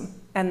nationalism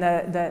and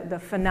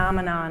the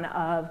phenomenon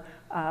of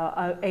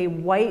a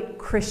white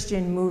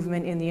Christian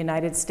movement in the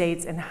United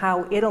States and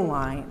how it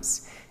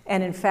aligns.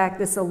 And in fact,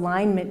 this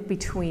alignment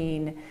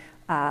between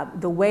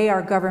the way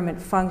our government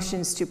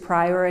functions to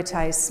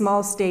prioritize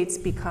small states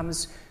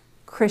becomes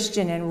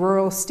Christian and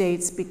rural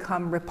states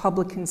become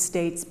Republican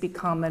states,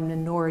 become a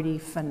minority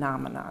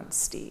phenomenon,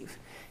 Steve.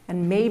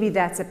 And maybe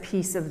that's a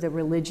piece of the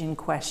religion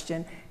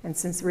question. And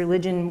since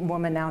religion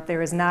woman out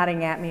there is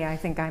nodding at me, I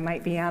think I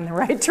might be on the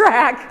right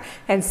track.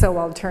 And so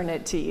I'll turn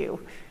it to you.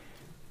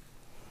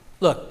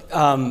 Look,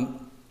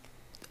 I'm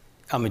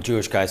a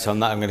Jewish guy, so I'm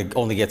going to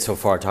only get so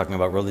far talking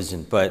about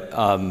religion. But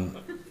I'm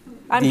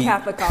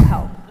Catholic, I'll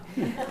help.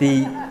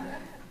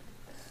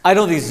 I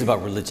don't think this is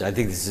about religion. I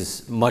think this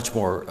is much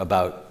more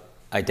about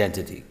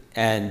identity.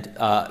 And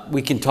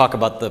we can talk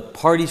about the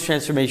party's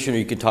transformation, or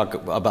you can talk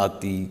about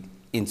the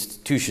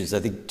institutions. I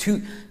think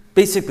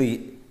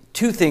basically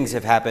two things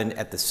have happened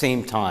at the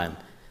same time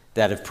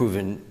that have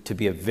proven to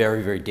be a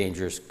very, very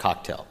dangerous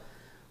cocktail.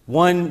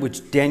 One,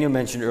 which Daniel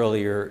mentioned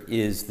earlier,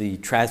 is the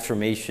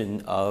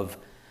transformation of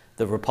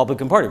the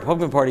Republican Party. The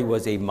Republican Party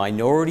was a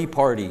minority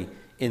party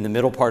in the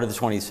middle part of the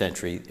 20th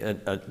century.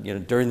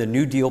 During the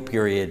New Deal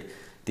period,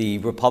 the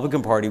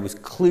Republican Party was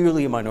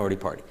clearly a minority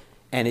party.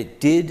 And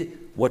it did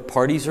what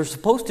parties are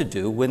supposed to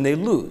do when they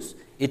lose.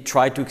 It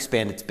tried to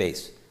expand its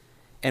base.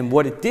 And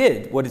what it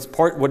did, what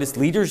its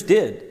leaders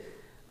did,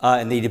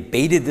 and they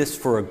debated this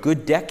for a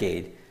good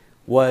decade,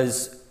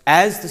 was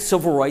as the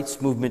civil rights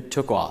movement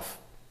took off,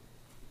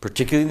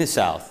 particularly in the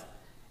South,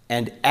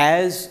 and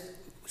as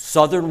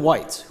Southern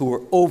whites, who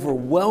were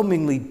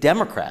overwhelmingly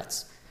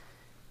Democrats,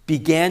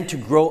 began to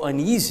grow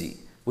uneasy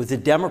with the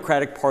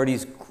Democratic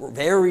Party's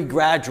very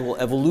gradual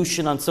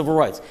evolution on civil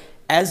rights,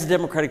 as the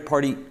Democratic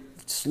Party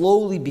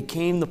slowly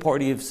became the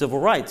party of civil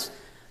rights,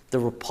 the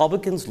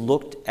Republicans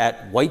looked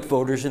at white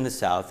voters in the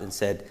South and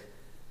said,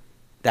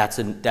 that's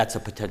a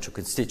potential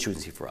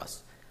constituency for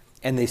us.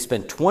 And they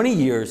spent 20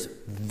 years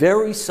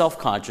very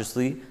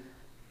self-consciously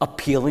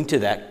appealing to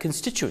that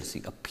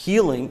constituency,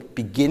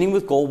 beginning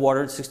with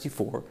Goldwater in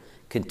 '64,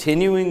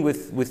 continuing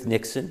with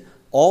Nixon,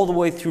 all the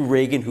way through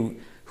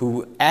Reagan,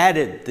 who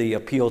added the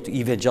appeal to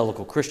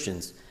evangelical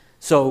Christians.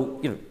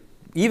 So,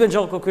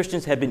 evangelical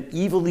Christians had been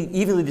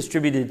evenly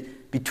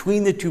distributed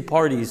between the two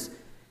parties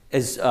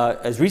as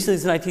recently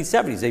as the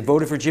 1970s. They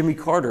voted for Jimmy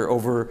Carter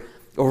over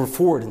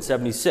Ford in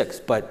 '76,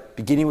 but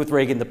beginning with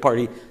Reagan, the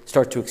party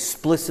started to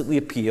explicitly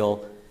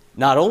appeal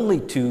not only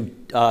to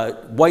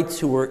whites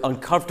who were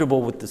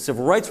uncomfortable with the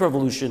civil rights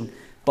revolution,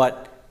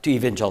 but to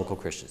evangelical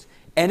Christians.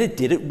 And it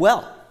did it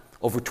well.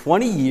 Over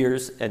 20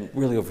 years, and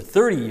really over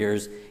 30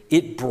 years,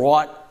 it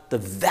brought the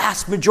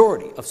vast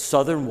majority of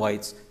Southern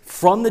whites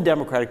from the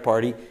Democratic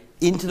Party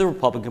into the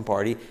Republican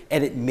Party,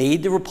 and it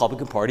made the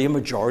Republican Party a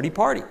majority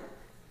party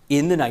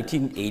in the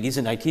 1980s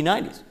and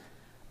 1990s.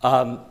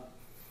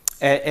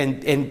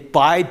 And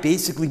by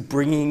basically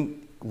bringing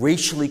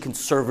racially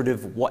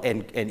conservative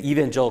and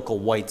evangelical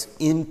whites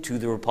into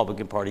the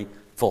Republican Party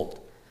fold.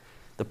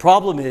 The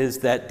problem is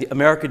that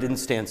America didn't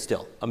stand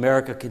still.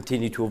 America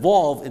continued to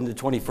evolve in the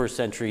 21st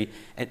century.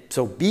 And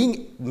so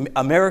being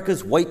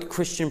America's white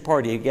Christian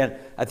party, again,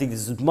 I think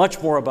this is much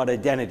more about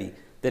identity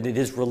than it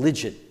is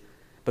religion.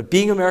 But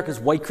being America's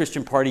white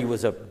Christian party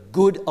was a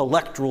good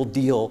electoral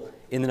deal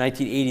in the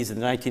 1980s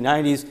and the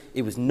 1990s.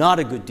 It was not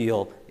a good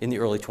deal in the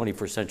early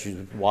 21st century,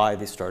 which is why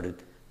they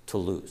started to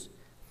lose.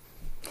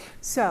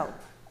 So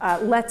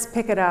let's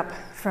pick it up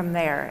from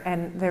there.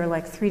 And there are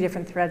like 3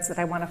 different threads that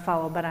I want to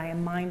follow, but I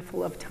am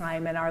mindful of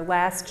time. And our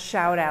last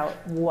shout out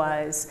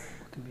was,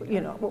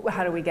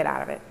 how do we get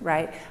out of it,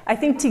 right? I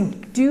think to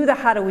do the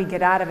how do we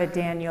get out of it,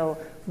 Daniel,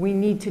 we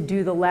need to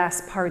do the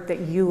last part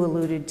that you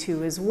alluded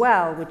to as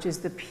well, which is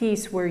the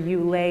piece where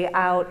you lay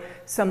out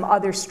some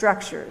other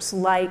structures,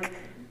 like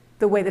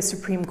the way the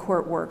Supreme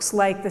Court works,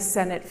 like the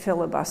Senate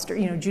filibuster,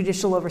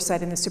 judicial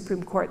oversight in the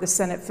Supreme Court, the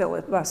Senate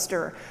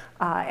filibuster,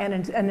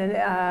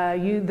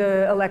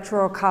 the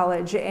Electoral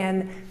College,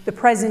 and the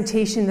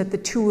presentation that the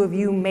two of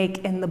you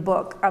make in the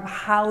book of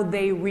how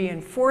they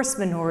reinforce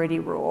minority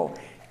rule,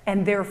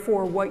 and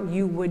therefore what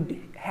you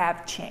would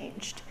have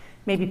changed.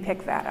 Maybe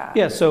pick that up.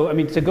 Yeah, so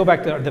to go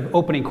back to the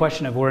opening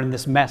question of we're in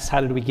this mess,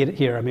 how did we get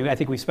here? I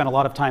think we spent a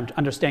lot of time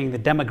understanding the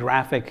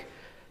demographic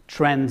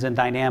trends and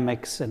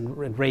dynamics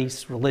and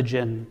race,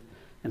 religion,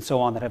 and so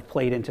on that have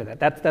played into that.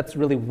 That's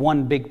really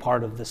one big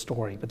part of the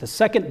story. But the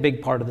second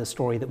big part of the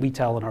story that we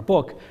tell in our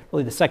book,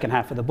 really the second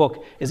half of the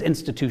book, is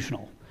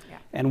institutional. Yeah.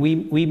 And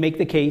we make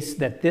the case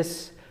that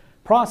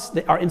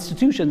our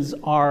institutions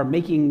are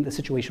making the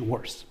situation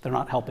worse. They're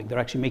not helping. They're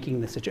actually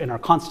making the situation, and our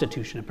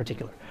Constitution in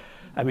particular.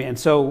 Our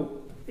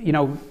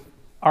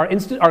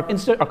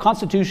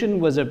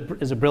Constitution is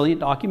a brilliant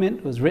document.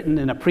 It was written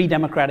in a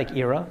pre-democratic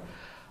era.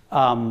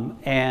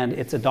 And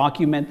it's a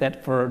document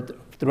that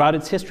throughout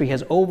its history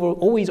has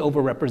always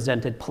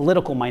overrepresented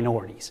political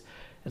minorities.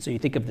 And so you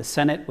think of the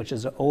Senate, which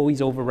has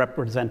always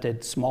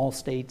overrepresented small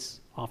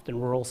states, often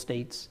rural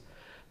states.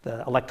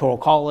 The Electoral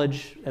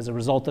College, as a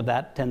result of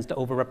that, tends to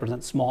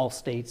overrepresent small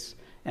states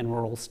and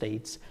rural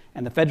states.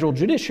 And the federal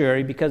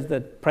judiciary, because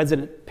the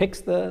president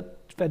picks the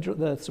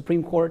the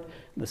Supreme Court,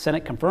 the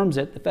Senate confirms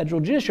it, the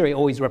federal judiciary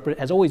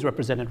has always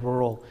represented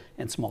rural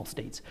and small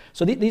states.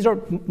 So these are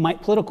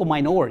political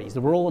minorities.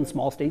 The rural and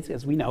small states,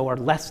 as we know,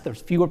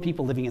 there's fewer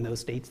people living in those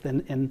states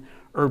than in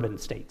urban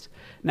states.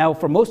 Now,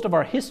 for most of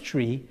our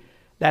history,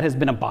 that has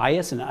been a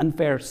bias and an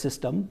unfair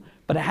system,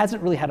 but it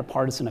hasn't really had a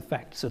partisan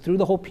effect. So through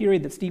the whole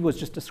period that Steve was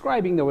just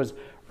describing, there was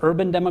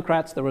urban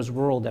Democrats, there was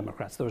rural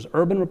Democrats, there was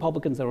urban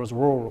Republicans, there was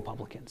rural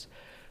Republicans.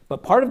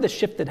 But part of the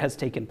shift that has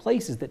taken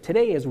place is that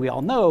today, as we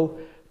all know,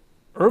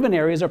 urban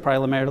areas are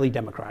primarily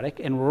Democratic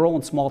and rural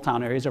and small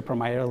town areas are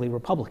primarily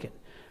Republican.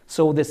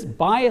 So this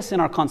bias in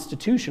our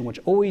Constitution, which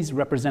always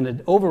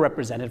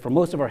overrepresented, for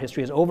most of our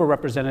history, has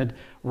overrepresented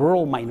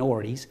rural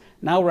minorities,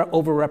 now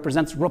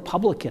overrepresents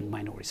Republican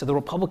minorities. So the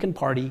Republican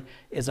Party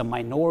is a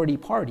minority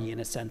party, in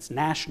a sense,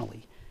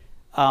 nationally.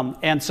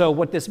 And so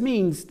what this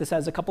means, this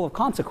has a couple of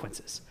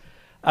consequences.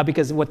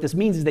 Because what this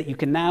means is that you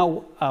can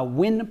now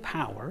win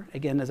power,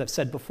 again, as I've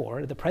said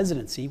before, the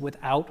presidency,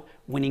 without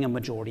winning a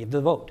majority of the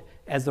vote.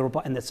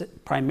 And this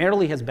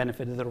primarily has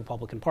benefited the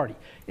Republican Party.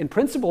 In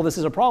principle, this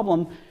is a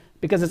problem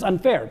because it's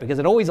unfair, because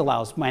it always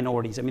allows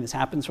minorities. I mean, this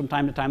happens from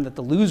time to time that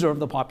the loser of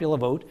the popular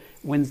vote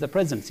wins the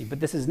presidency. But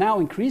this is now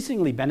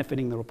increasingly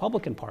benefiting the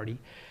Republican Party.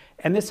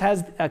 And this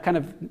has a kind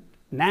of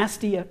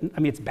nasty, I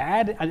mean, it's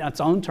bad on its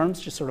own terms,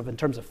 just sort of in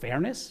terms of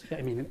fairness.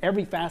 I mean, in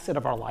every facet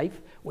of our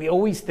life, we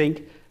always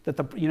think that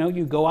you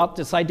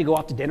decide to go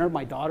out to dinner.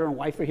 My daughter and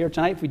wife are here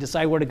tonight. If we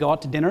decide where to go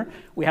out to dinner,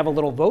 we have a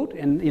little vote.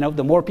 And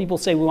the more people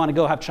say we want to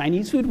go have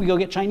Chinese food, we go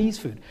get Chinese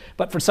food.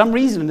 But for some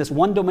reason, in this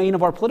one domain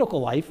of our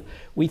political life,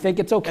 we think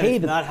it's okay.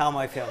 That's not how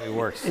my family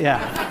works.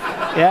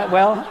 Yeah,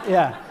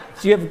 yeah.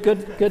 So you have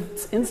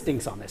good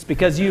instincts on this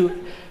because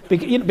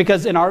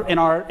in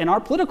our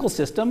political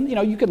system,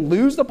 you can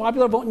lose the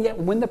popular vote and yet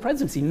win the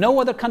presidency. No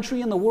other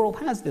country in the world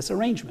has this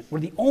arrangement.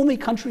 We're the only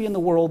country in the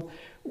world,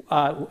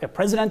 a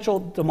presidential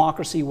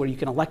democracy, where you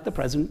can elect the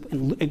president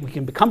and we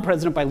can become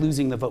president by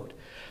losing the vote.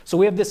 So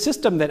we have this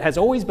system that has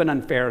always been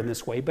unfair in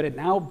this way, but it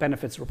now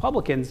benefits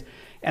Republicans.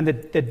 And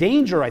the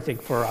danger, I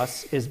think, for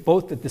us is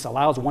both that this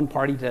allows one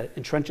party to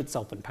entrench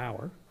itself in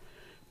power.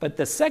 But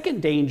the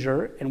second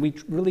danger, and we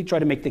really try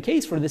to make the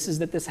case for this, is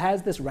that this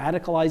has this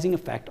radicalizing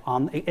effect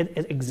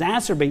it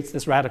exacerbates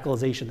this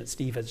radicalization that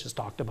Steve has just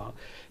talked about.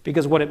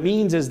 Because what it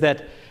means is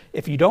that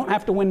if you don't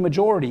have to win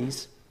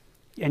majorities,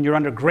 and you're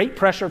under great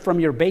pressure from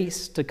your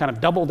base to kind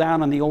of double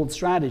down on the old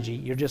strategy,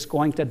 you're just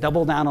going to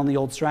double down on the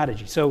old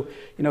strategy. So,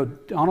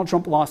 Donald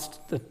Trump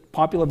lost the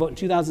popular vote in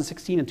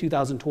 2016 and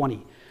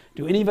 2020.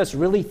 Do any of us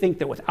really think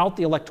that without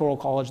the Electoral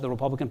College, the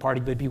Republican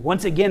Party would be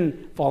once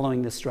again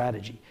following this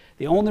strategy?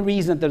 The only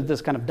reason that there's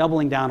this kind of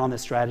doubling down on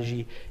this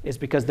strategy is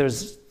because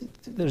there's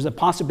a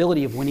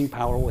possibility of winning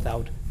power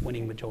without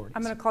winning majorities.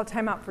 I'm going to call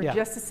timeout for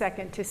just a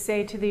second to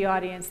say to the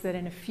audience that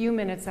in a few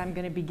minutes I'm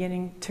going to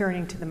begin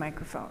turning to the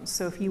microphones.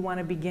 So if you want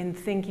to begin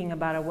thinking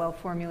about a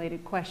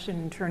well-formulated question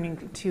and turning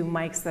to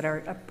mics that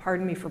are,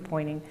 pardon me for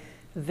pointing,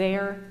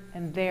 there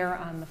and there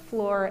on the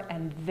floor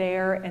and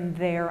there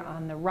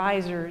on the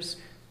risers,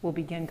 will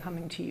begin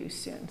coming to you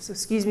soon. So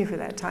excuse me for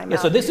that timeout. Yeah,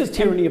 so this is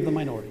tyranny of the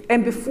minority.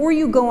 And before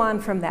you go on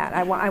from that,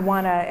 I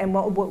want to, and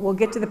we'll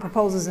get to the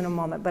proposals in a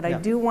moment, but I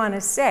do want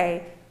to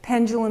say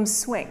pendulum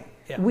swing.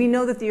 Yeah. We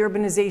know that the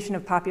urbanization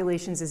of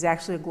populations is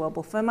actually a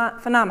global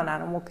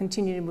phenomenon, and we'll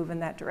continue to move in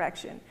that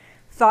direction.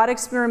 Thought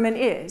experiment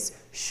is,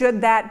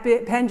 should that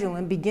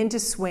pendulum begin to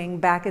swing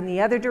back in the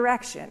other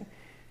direction,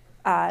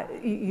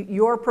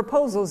 your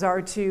proposals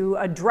are to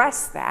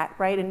address that,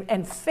 right,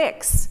 and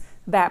fix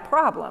that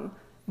problem.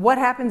 What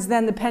happens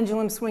then? The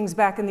pendulum swings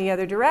back in the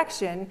other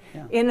direction.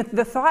 Yeah. In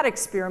the thought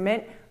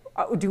experiment,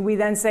 do we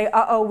then say,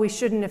 uh-oh, we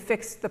shouldn't have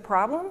fixed the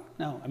problem?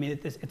 No, I mean,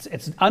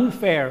 it's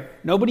unfair.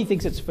 Nobody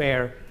thinks it's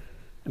fair.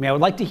 I mean, I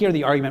would like to hear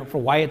the argument for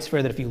why it's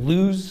fair that if you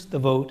lose the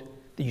vote,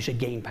 that you should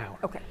gain power.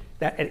 Okay.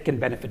 That it can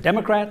benefit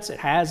Democrats, it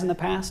has in the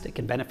past. It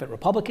can benefit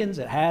Republicans,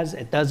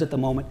 it does at the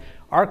moment.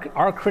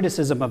 Our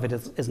criticism of it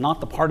is not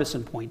the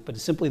partisan point, but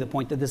it's simply the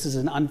point that this is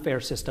an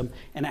unfair system,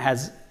 and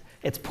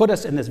it's put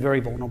us in this very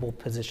vulnerable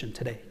position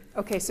today.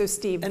 Okay, so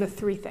Steve, the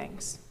three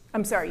things.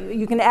 I'm sorry,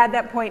 you can add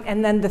that point,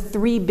 and then the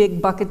three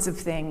big buckets of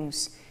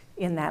things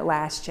in that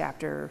last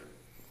chapter,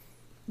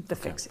 the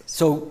fixes.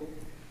 So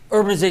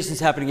urbanization is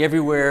happening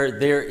everywhere.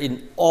 There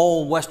in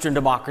all Western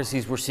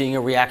democracies, we're seeing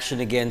a reaction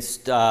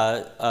against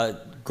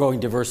growing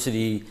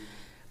diversity.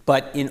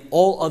 But in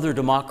all other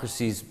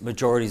democracies,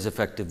 majorities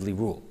effectively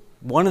rule.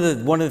 One of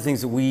the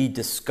things that we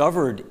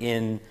discovered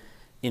in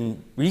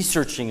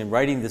researching and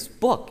writing this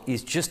book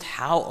is just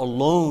how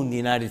alone the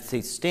United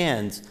States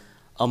stands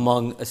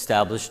among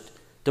established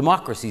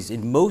democracies.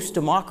 In most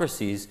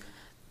democracies,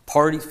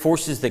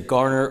 forces that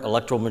garner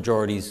electoral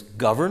majorities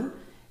govern,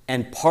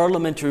 and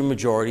parliamentary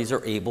majorities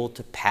are able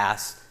to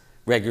pass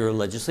regular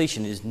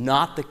legislation. It is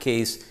not the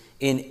case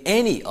in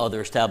any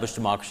other established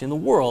democracy in the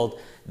world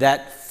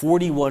that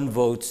 41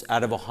 votes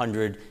out of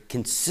 100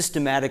 can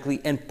systematically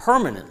and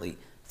permanently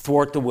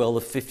thwart the will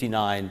of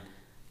 59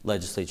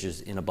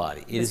 legislatures in a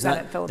body. It is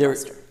not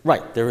filibuster.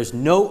 Right. There is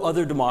no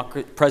other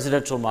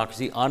presidential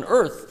democracy on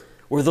earth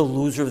where the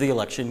loser of the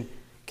election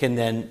can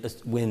then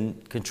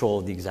win control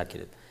of the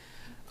executive.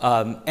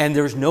 And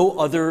there's no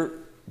other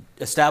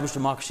established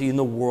democracy in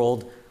the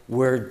world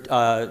where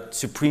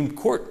Supreme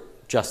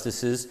Court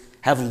justices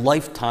have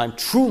lifetime,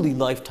 truly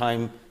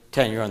lifetime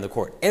tenure on the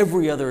court.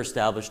 Every other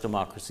established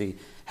democracy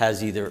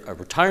has either a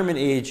retirement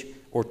age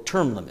or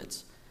term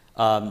limits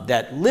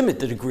that limit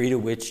the degree to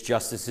which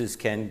justices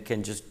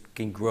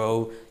can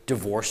grow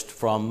divorced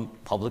from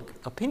public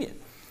opinion.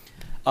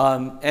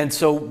 And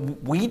so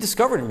we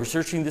discovered in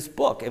researching this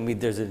book, and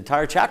there's an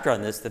entire chapter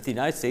on this, that the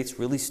United States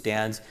really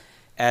stands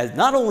as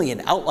not only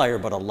an outlier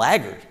but a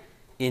laggard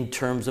in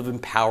terms of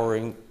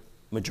empowering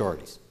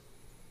majorities.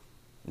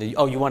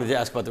 Oh, you wanted to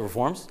ask about the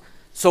reforms?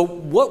 So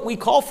what we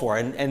call for,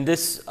 and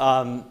this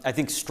I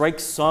think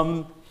strikes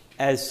some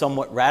as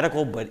somewhat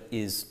radical but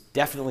is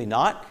definitely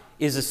not,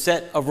 is a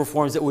set of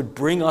reforms that would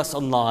bring us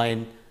in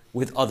line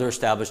with other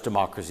established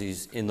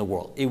democracies in the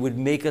world. It would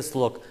make us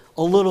look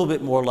a little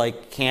bit more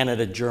like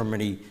Canada,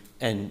 Germany,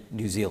 and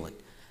New Zealand.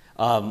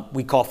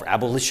 We call for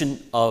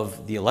abolition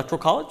of the Electoral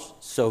College,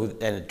 so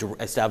an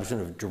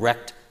establishment of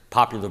direct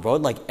popular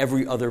vote like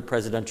every other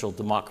presidential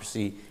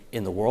democracy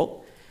in the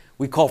world.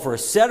 We call for a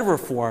set of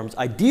reforms,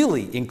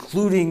 ideally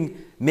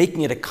including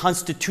making it a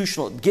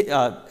constitutional,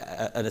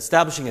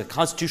 establishing a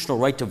constitutional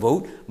right to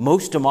vote.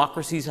 Most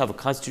democracies have a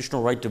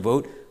constitutional right to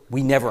vote.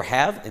 We never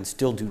have and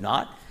still do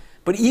not.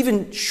 But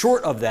even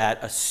short of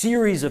that, a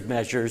series of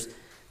measures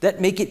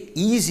that make it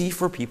easy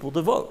for people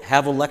to vote.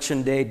 Have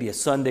election day be a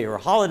Sunday or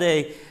a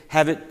holiday.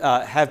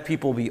 Have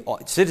people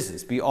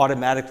citizens be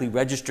automatically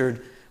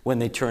registered when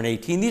they turn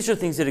 18. These are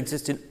things that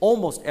exist in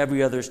almost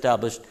every other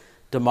established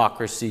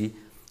democracy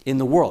in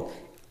the world.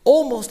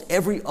 Almost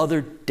every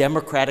other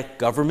democratic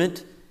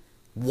government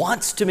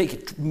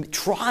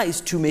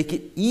tries to make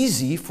it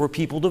easy for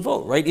people to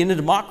vote, right? In a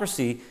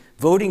democracy,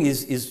 voting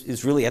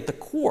is really at the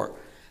core.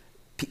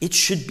 It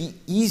should be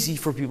easy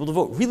for people to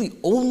vote. Really,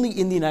 only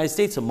in the United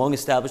States, among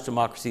established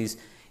democracies,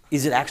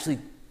 is it actually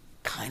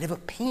kind of a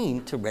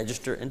pain to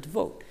register and to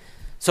vote.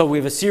 So we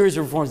have a series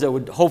of reforms that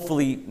would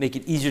hopefully make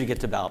it easier to get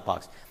to the ballot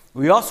box.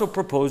 We also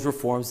propose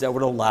reforms that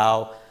would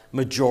allow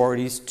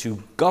majorities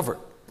to govern.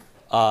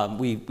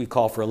 We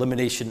call for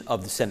elimination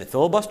of the Senate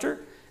filibuster.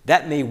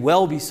 That may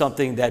well be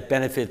something that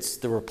benefits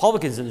the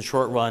Republicans in the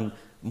short run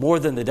more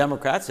than the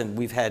Democrats, and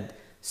we've had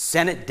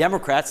Senate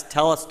Democrats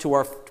tell us to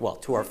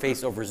our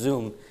face over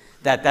Zoom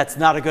that that's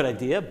not a good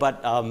idea.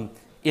 But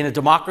in a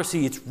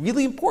democracy, it's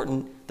really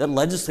important that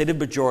legislative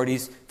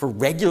majorities for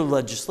regular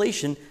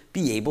legislation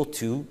be able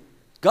to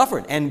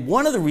govern. And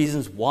one of the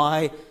reasons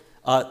why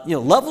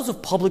levels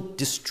of public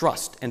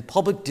distrust and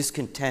public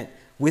discontent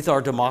with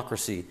our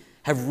democracy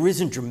have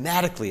risen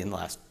dramatically in the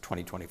last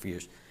 20, 24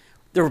 years.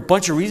 There are a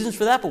bunch of reasons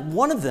for that, but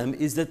one of them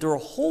is that there are a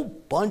whole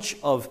bunch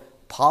of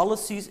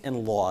policies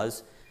and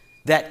laws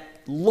that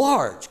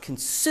large,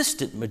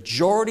 consistent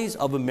majorities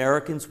of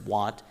Americans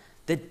want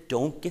that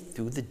don't get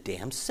through the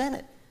damn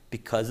Senate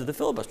because of the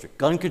filibuster.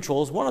 Gun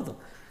control is one of them.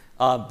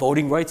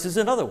 Voting rights is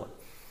another one.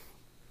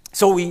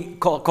 So we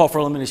call for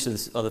elimination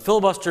of the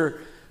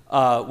filibuster.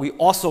 We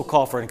also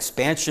call for an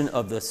expansion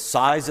of the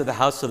size of the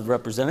House of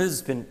Representatives.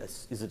 It's been,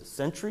 is it a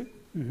century?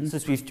 Mm-hmm.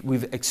 Since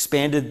we've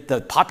expanded,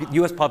 the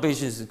U.S.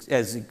 population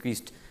has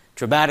increased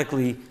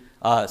dramatically,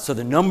 so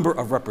the number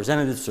of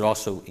representatives should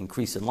also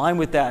increase in line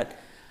with that.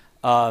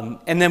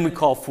 And then we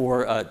call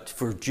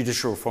for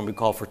judicial reform, we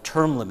call for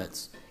term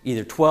limits,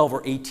 either 12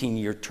 or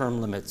 18-year term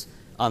limits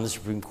on the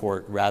Supreme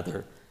Court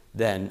rather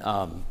than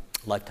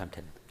lifetime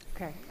tenure.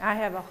 Okay, I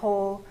have a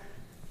whole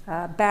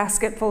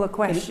basket full of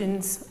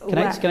questions. Can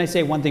I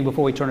say one thing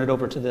before we turn it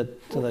over to the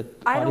audience?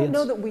 I don't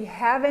know that we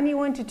have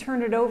anyone to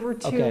turn it over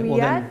to well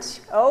yet.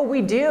 Oh,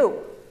 we do.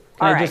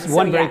 All right, just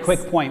one very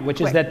quick point,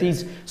 which is that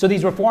these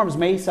reforms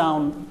may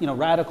sound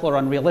radical or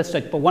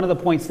unrealistic, but one of the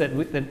points that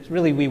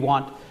really we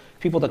want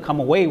people to come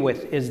away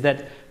with is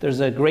that there's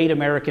a great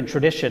American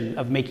tradition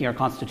of making our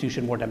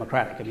Constitution more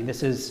democratic. I mean,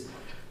 this is,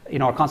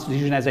 our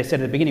Constitution, as I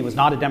said at the beginning, was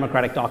not a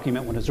democratic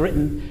document when it was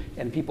written,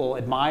 and people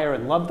admire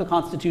and love the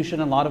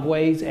Constitution in a lot of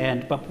ways,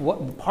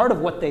 but part of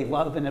what they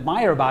love and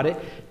admire about it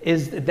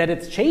is that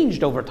it's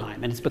changed over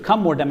time, and it's become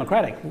more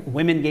democratic.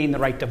 Women gain the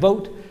right to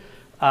vote.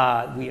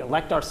 We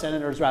elect our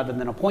senators rather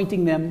than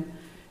appointing them.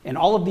 And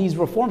all of these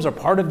reforms are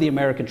part of the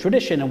American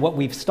tradition, and what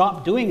we've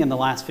stopped doing in the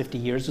last 50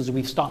 years is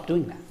we've stopped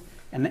doing that.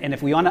 And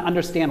if we want to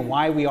understand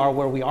why we are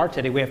where we are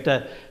today, we have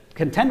to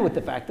contend with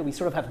the fact that we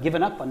sort of have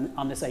given up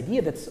on this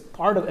idea that's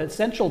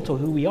essential to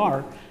who we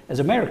are as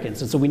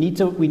Americans. And so we need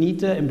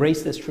to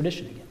embrace this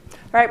tradition again. All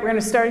right, we're going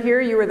to start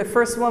here. You were the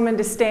first woman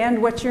to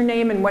stand. What's your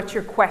name and what's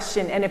your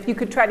question? And if you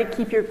could try to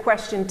keep your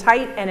question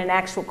tight and an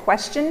actual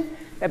question,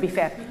 that'd be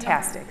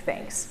fantastic.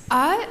 Thanks.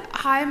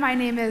 Hi, my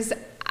name is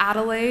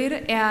Adelaide,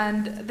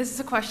 and this is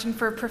a question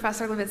for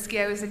Professor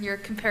Levitsky. I was in your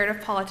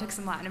Comparative Politics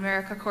in Latin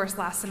America course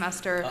last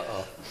semester.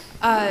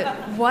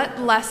 What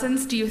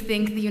lessons do you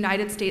think the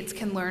United States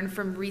can learn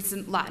from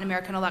recent Latin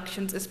American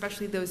elections,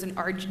 especially those in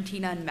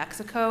Argentina and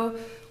Mexico,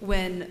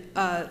 when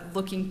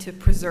looking to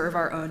preserve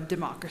our own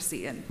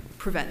democracy and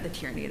prevent the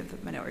tyranny of the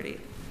minority?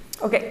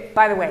 Okay,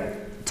 by the way,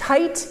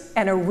 tight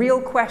and a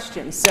real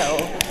question, so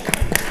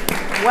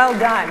well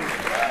done.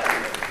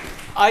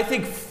 I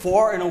think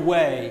far and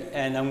away,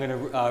 and I'm going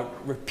to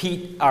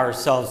repeat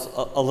ourselves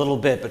a little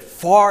bit, but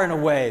far and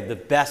away the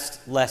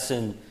best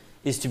lesson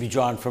is to be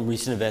drawn from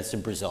recent events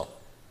in Brazil.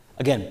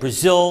 Again,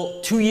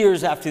 Brazil, 2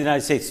 years after the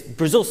United States,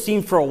 Brazil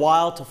seemed for a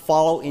while to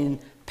follow in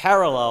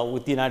parallel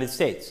with the United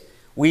States.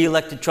 We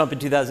elected Trump in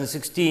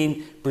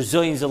 2016.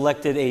 Brazilians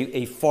elected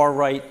a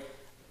far-right,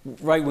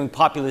 right-wing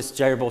populist,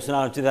 Jair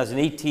Bolsonaro, in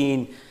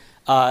 2018.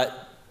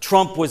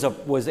 Trump was a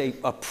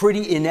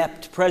pretty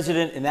inept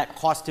president, and that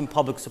cost him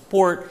public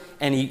support,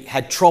 and he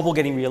had trouble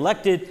getting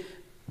reelected.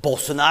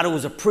 Bolsonaro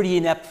was a pretty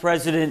inept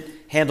president,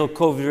 handled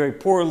COVID very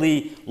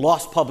poorly,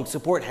 lost public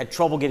support, had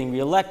trouble getting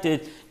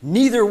reelected.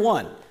 Neither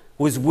one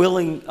was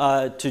willing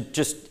to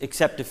just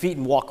accept defeat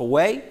and walk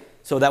away.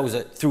 So that was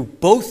threw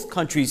both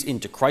countries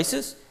into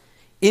crisis.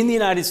 In the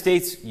United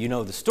States, you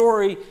know the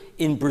story.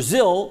 In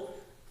Brazil,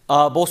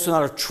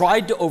 Bolsonaro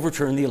tried to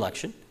overturn the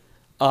election,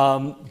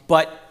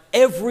 but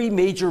every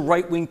major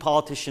right-wing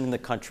politician in the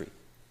country,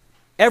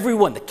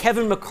 everyone, the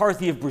Kevin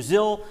McCarthy of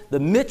Brazil, the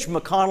Mitch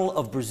McConnell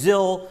of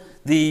Brazil,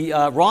 the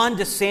Ron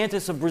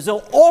DeSantis of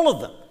Brazil, all of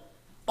them,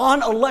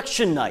 on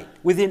election night,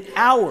 within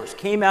hours,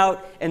 came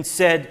out and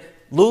said,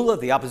 Lula,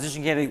 the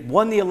opposition candidate,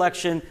 won the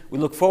election. We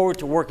look forward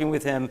to working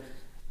with him,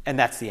 and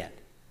that's the end.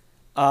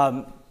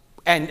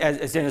 And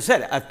as Daniel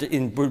said,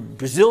 in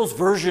Brazil's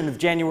version of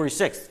January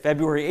 6th,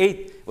 February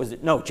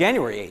 8th,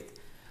 January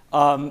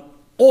 8th,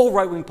 all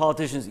right-wing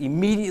politicians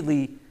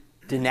immediately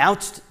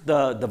denounced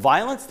the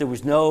violence. There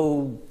was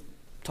no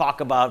talk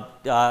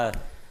about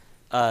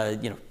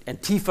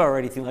Antifa or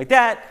anything like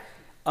that.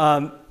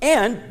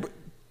 And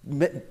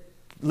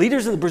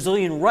leaders of the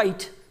Brazilian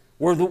right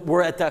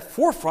were at that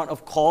forefront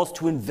of calls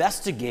to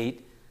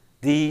investigate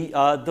the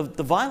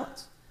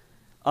violence.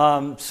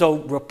 So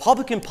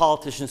Republican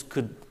politicians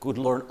could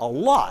learn a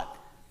lot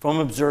from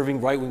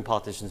observing right-wing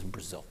politicians in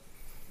Brazil.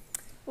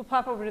 We'll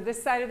pop over to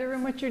this side of the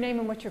room. What's your name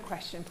and what's your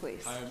question,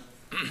 please?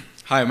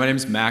 Hi, my name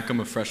is Mac. I'm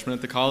a freshman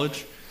at the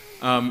college.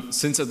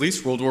 Since at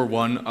least World War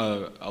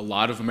I, a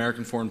lot of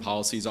American foreign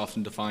policy is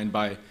often defined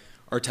by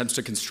our attempts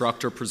to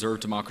construct or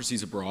preserve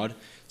democracies abroad.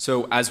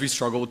 So as we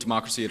struggle with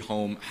democracy at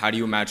home, how do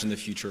you imagine the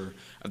future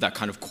of that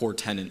kind of core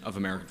tenet of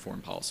American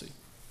foreign policy?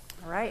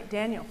 All right,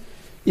 Daniel.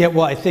 Yeah,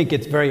 well, I think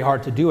it's very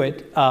hard to do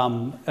it,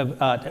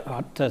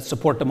 to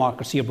support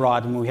democracy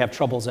abroad when we have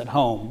troubles at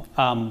home.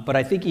 But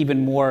I think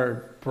even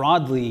more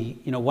broadly,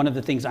 one of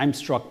the things I'm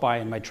struck by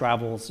in my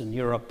travels in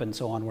Europe and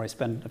so on, where I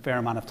spend a fair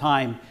amount of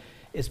time,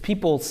 is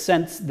people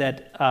sense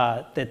that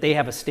that they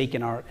have a stake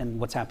in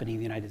what's happening in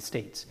the United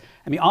States.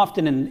 I mean,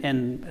 often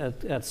in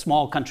a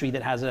small country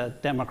that has a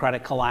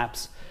democratic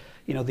collapse,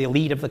 the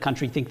elite of the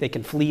country think they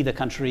can flee the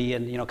country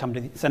and come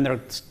to send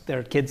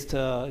their kids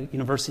to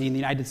university in the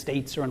United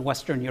States or in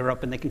Western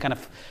Europe, and they can kind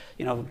of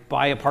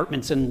buy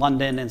apartments in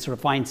London and sort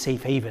of find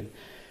safe haven.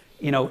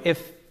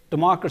 If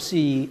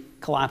democracy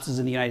collapses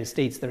in the United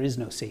States, there is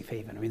no safe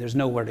haven. I mean, there's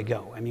nowhere to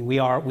go. I mean, we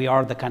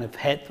are the kind of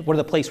we're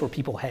the place where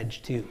people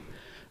hedge to.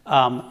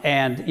 What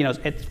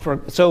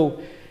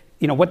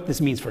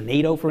this means for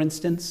NATO, for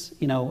instance,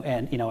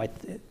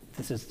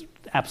 this is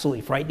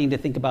absolutely frightening to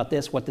think about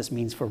this, what this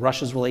means for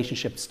Russia's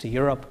relationships to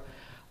Europe.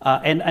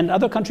 And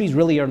other countries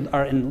really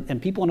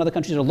and people in other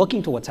countries are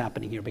looking to what's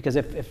happening here, because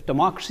if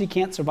democracy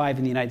can't survive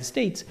in the United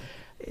States,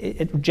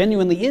 it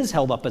genuinely is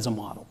held up as a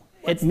model.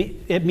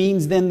 It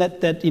means then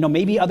that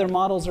maybe other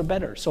models are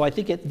better. So I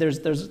think there's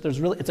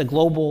really it's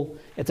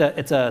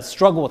a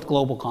struggle with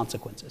global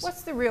consequences.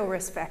 What's the real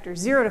risk factor?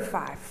 0 to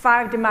 5.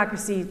 5,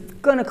 democracy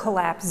gonna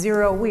collapse.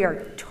 0, we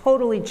are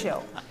totally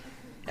chill.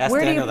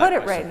 Where do you put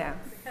it right now?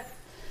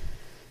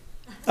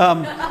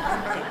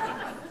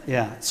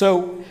 Yeah.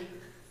 So,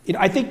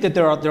 I think that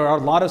there are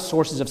a lot of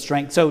sources of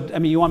strength. So, I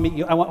mean,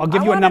 I'll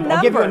give you a number.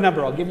 I'll give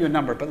you a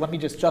number, but let me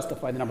just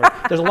justify the number.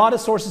 There's a lot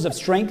of sources of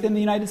strength in the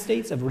United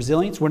States, of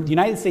resilience. The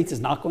United States is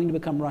not going to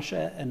become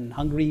Russia and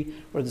Hungary,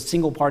 where the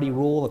single-party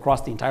rule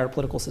across the entire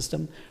political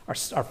system. Our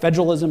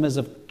federalism is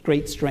of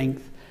great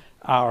strength.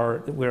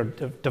 We're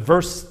a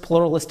diverse,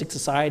 pluralistic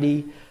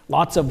society.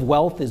 Lots of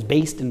wealth is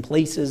based in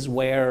places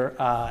where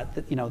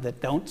that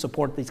don't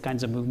support these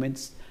kinds of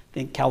movements.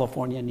 Think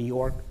California, New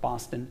York,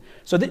 Boston.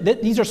 So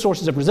these are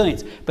sources of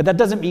resilience, but that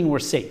doesn't mean we're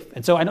safe.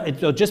 And so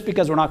just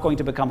because we're not going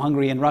to become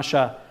Hungary and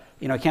Russia,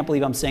 I can't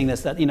believe I'm saying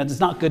this, that's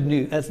not good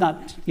news. That's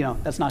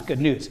not good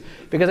news.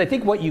 Because I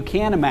think what you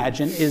can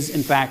imagine is,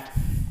 in fact,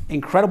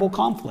 incredible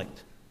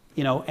conflict,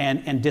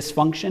 and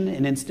dysfunction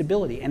and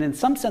instability. And in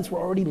some sense,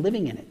 we're already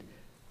living in it.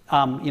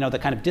 The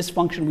kind of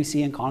dysfunction we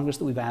see in Congress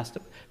that we've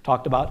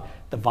talked about,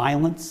 the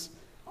violence.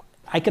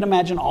 I can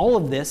imagine all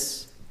of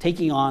this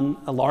taking on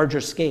a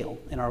larger scale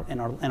in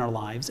our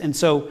lives. And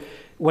so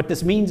what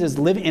this means is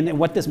and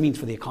what this means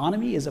for the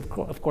economy is of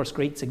course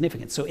great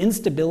significance. So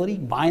instability,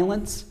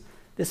 violence,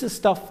 this is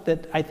stuff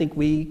that I think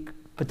we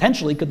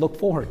potentially could look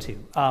forward to.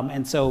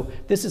 And so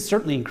this is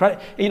certainly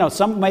incredible.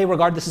 Some may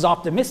regard this as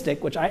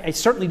optimistic, which I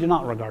certainly do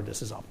not regard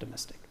this as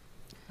optimistic.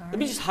 Let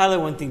me just highlight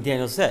one thing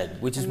Daniel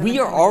said, which is we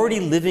are already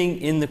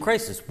living in the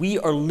crisis. We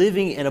are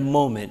living in a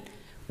moment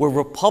where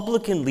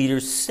Republican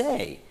leaders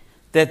say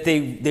that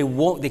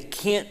they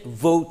can't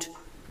vote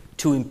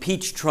to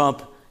impeach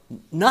Trump,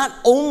 not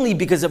only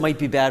because it might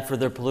be bad for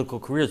their political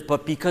careers,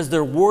 but because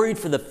they're worried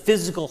for the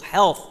physical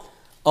health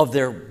of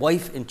their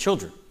wife and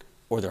children,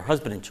 or their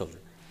husband and children.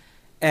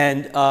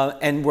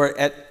 And we're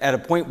at a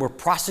point where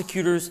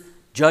prosecutors,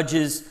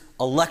 judges,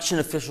 election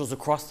officials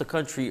across the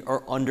country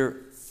are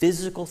under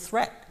physical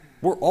threat.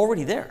 We're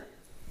already there.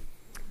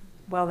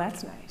 Well,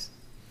 that's nice.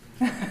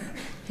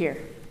 Here.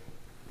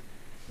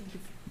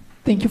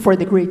 Thank you for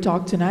the great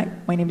talk tonight.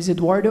 My name is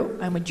Eduardo.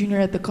 I'm a junior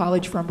at the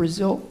college from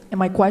Brazil, and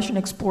my question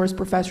explores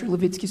Professor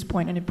Levitsky's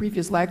point in a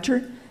previous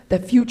lecture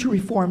that future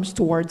reforms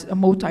towards a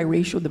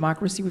multiracial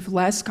democracy with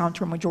less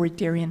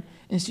counter-majoritarian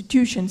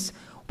institutions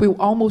will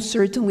almost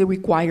certainly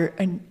require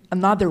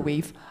another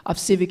wave of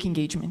civic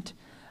engagement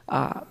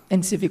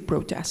and civic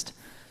protest.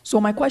 So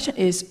my question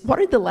is, what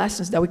are the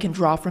lessons that we can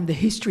draw from the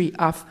history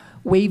of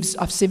waves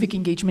of civic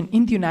engagement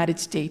in the United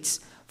States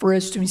for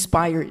us to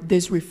inspire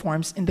these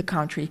reforms in the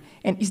country?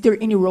 And is there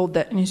any role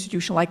that an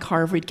institution like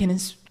Harvard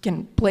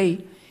can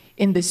play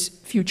in this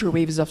future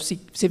waves of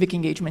civic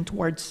engagement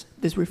towards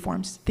these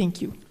reforms?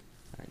 Thank you.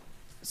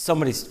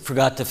 Somebody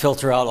forgot to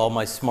filter out all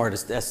my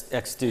smartest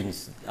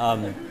ex-students.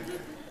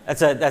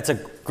 That's a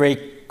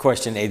great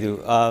question,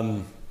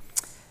 Edu.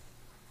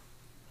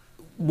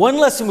 One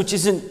lesson which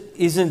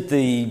isn't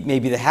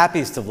maybe the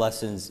happiest of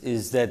lessons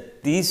is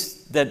that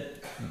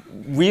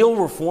real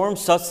reform,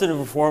 substantive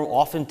reform,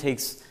 often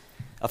takes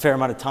a fair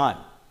amount of time.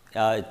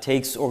 It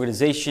takes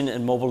organization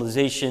and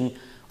mobilization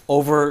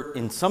over,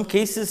 in some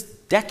cases,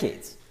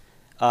 decades.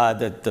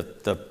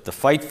 The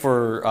fight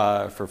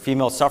for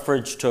female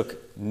suffrage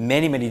took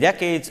many, many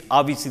decades.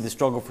 Obviously, the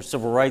struggle for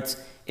civil rights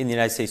in the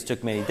United States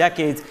took many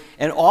decades,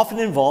 and often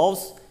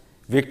involves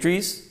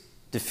victories,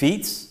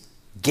 defeats,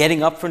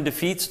 getting up from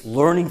defeats,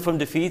 learning from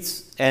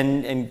defeats,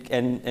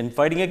 and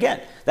fighting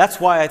again. That's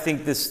why I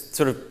think this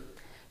sort of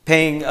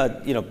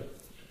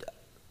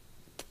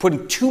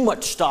putting too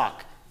much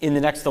stock in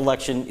the next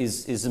election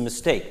is a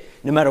mistake.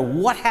 No matter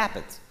what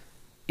happens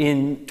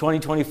in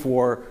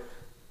 2024,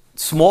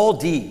 small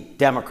d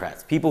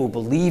Democrats, people who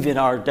believe in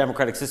our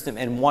democratic system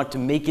and want to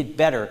make it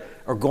better,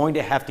 are going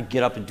to have to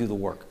get up and do the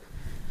work.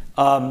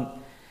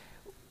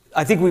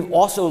 I think we've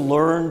also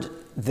learned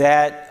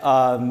that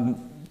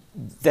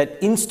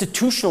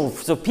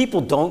so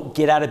people don't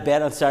get out of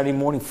bed on Saturday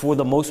morning for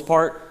the most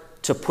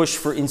part to push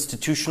for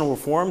institutional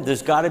reform.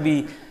 There's got to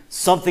be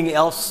something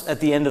else at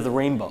the end of the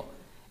rainbow.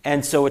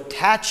 And so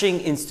attaching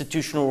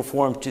institutional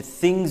reform to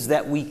things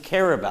that we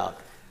care about,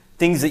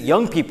 things that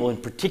young people in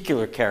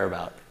particular care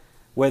about,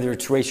 whether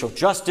it's racial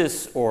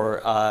justice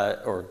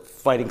or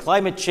fighting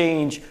climate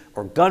change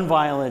or gun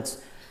violence,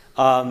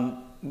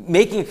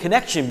 making a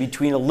connection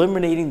between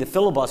eliminating the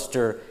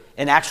filibuster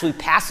and actually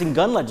passing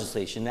gun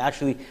legislation,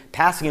 actually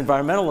passing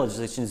environmental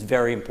legislation is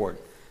very important.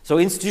 So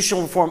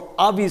institutional reform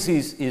obviously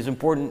is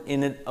important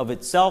in and of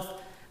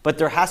itself, but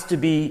there has to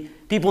be,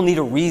 people need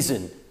a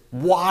reason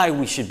why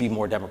we should be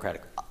more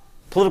democratic.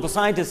 Political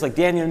scientists like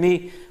Daniel and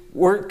me,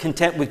 we're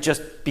content with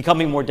just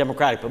becoming more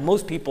democratic, but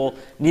most people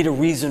need a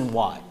reason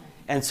why.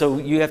 And so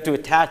you have to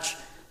attach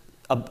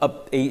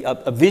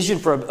a vision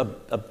for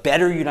a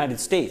better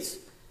United States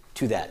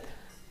to that.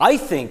 I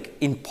think,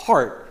 in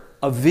part,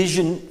 a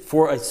vision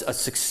for a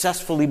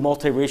successfully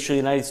multiracial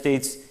United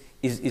States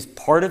is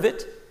part of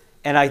it.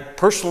 And I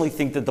personally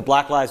think that the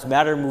Black Lives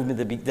Matter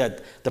movement,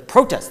 that the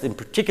protests in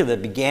particular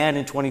that began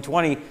in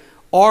 2020,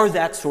 are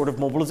that sort of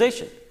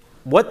mobilization.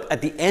 What,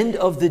 at the end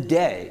of the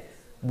day,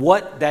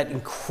 what that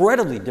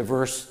incredibly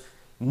diverse,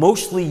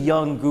 mostly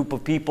young group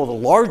of people, the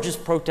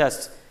largest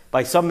protests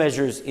by some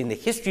measures in the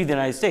history of the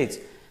United States,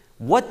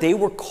 what they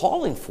were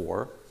calling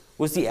for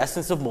was the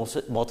essence of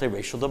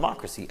multiracial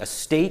democracy, a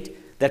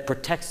state that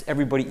protects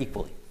everybody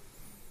equally.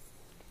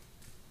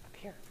 Up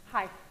here.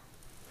 Hi.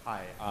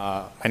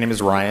 Hi, my name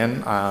is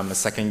Ryan. I'm a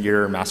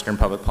second-year Master in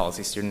Public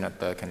Policy student at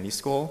the Kennedy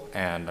School,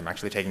 and I'm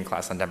actually taking a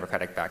class on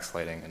democratic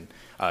backsliding,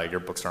 and your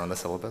books are on the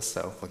syllabus,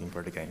 so looking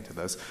forward to getting to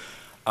those.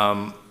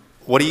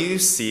 What do you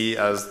see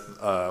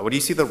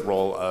the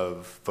role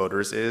of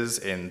voters is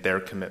in their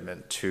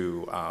commitment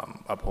to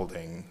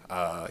upholding,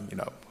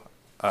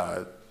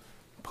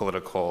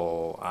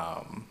 political,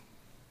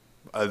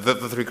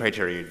 the three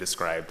criteria you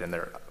described, and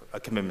their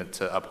commitment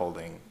to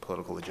upholding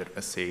political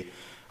legitimacy?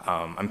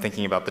 I'm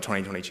thinking about the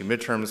 2022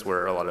 midterms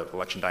where a lot of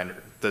election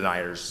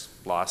deniers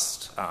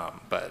lost,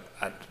 but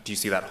do you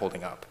see that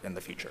holding up in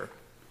the future?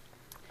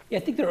 Yeah,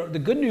 I think the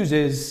good news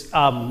is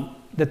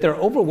that there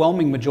are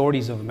overwhelming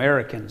majorities of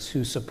Americans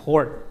who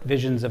support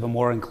visions of a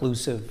more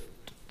inclusive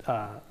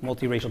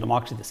multiracial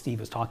democracy that Steve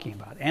was talking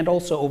about, and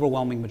also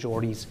overwhelming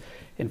majorities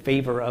in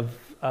favor of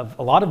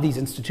a lot of these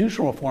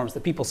institutional reforms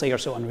that people say are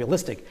so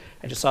unrealistic.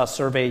 I just saw a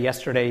survey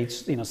yesterday,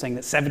 saying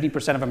that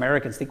 70% of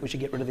Americans think we should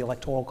get rid of the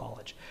Electoral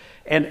College.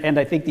 And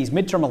I think these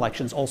midterm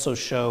elections also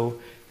show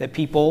that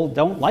people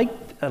don't like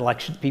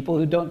people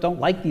who don't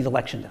like these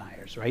election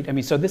deniers, right? I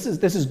mean, so this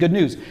is good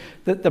news.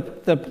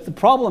 The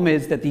problem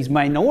is that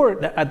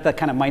the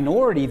kind of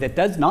minority that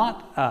does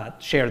not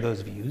share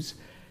those views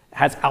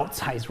has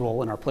outsized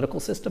role in our political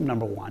system,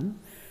 number one.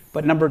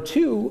 But number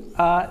two,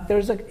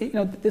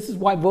 this is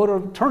why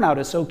voter turnout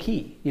is so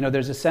key.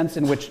 There's a sense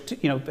in which,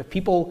 if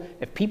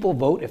people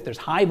vote, if there's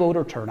high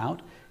voter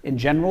turnout, in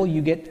general,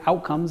 you get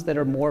outcomes that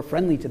are more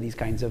friendly to these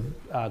kinds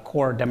of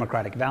core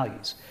democratic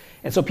values.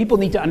 And so people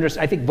need to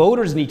understand, I think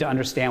voters need to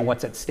understand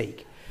what's at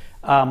stake.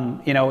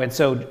 And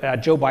so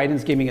Joe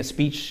Biden's giving a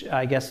speech,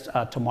 I guess,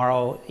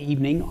 tomorrow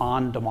evening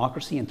on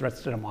democracy and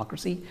threats to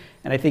democracy.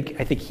 And I think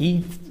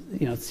he,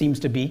 seems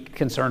to be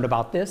concerned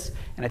about this.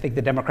 And I think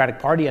the Democratic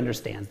Party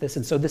understands this.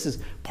 And so this is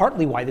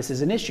partly why this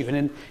is an issue.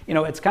 And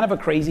it's kind of a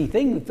crazy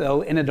thing,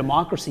 though, in a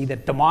democracy,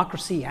 that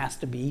democracy has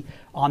to be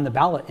on the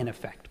ballot in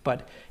effect.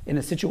 But in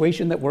a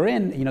situation that we're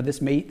in,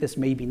 this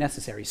may be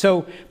necessary.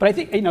 So, but I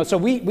think, so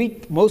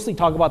we mostly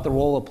talk about the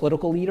role of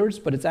political leaders,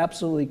 but it's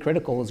absolutely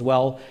critical as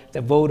well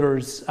that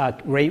voters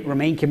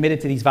remain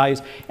committed to these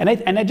values.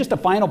 And just a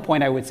final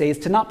point I would say is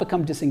to not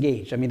become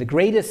disengaged. I mean, the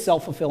greatest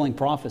self-fulfilling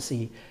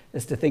prophecy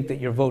is to think that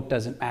your vote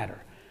doesn't matter.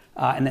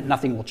 And that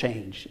nothing will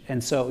change.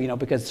 And so,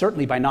 because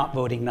certainly by not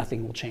voting,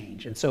 nothing will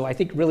change. And so I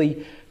think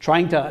really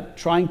trying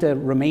to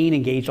remain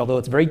engaged, although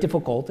it's very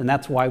difficult, and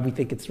that's why we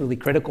think it's really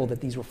critical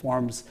that these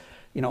reforms,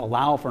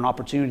 allow for an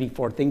opportunity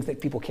for things that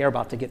people care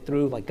about to get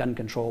through, like gun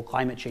control,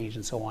 climate change,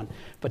 and so on.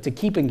 But to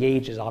keep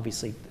engaged is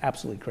obviously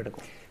absolutely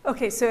critical.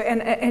 Okay, so,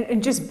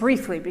 and just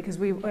briefly, because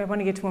I want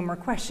to get to one more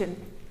question,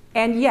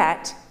 and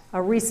yet,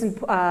 a recent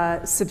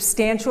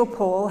substantial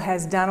poll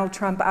has Donald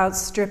Trump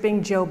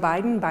outstripping Joe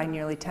Biden by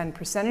nearly 10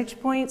 percentage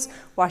points.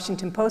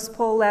 Washington Post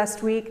poll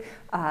last week,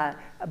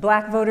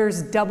 black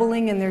voters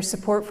doubling in their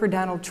support for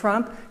Donald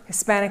Trump,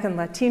 Hispanic and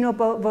Latino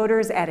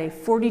voters at a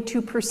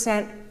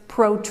 42%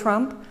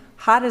 pro-Trump.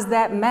 How does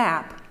that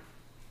map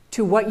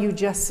to what you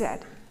just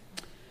said?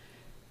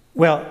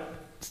 Well,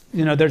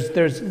 there's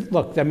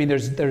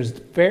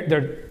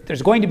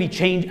going to be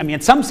change. I mean,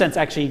 in some sense,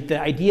 actually,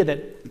 the idea that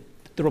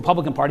the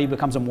Republican Party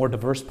becomes a more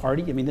diverse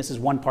party. I mean, this is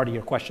one part of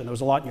your question. There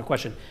was a lot in your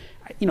question.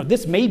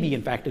 This may be,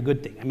 in fact, a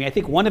good thing. I mean, I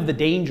think one of the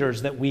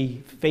dangers that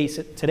we face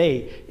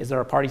today is that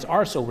our parties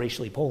are so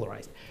racially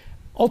polarized.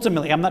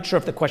 Ultimately, I'm not sure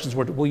if the questions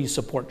were, will you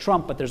support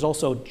Trump? But there's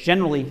also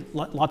generally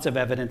lots of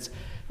evidence,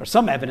 or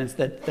some evidence,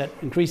 that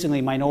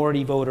increasingly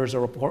minority voters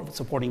are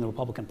supporting the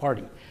Republican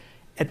Party.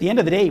 At the end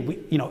of the day,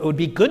 it would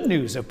be good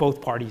news if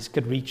both parties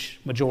could reach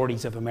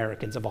majorities of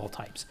Americans of all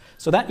types.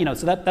 So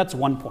that's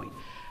one point.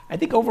 I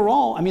think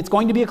overall, it's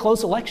going to be a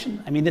close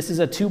election. I mean, this is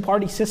a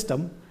two-party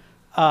system,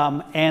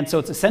 and so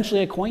it's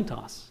essentially a coin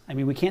toss. I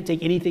mean, we can't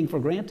take anything for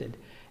granted.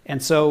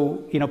 And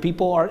so,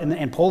 people are,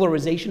 and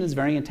polarization is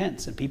very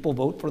intense, and people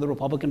vote for the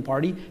Republican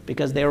Party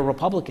because they're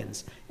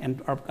Republicans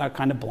and are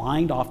kind of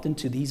blind often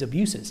to these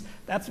abuses.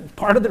 That's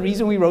part of the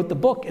reason we wrote the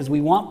book, is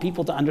we want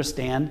people to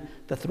understand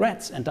the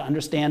threats and to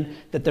understand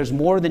that there's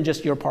more than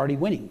just your party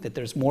winning, that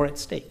there's more at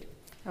stake.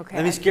 Okay.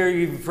 Let me scare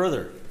you even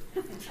further.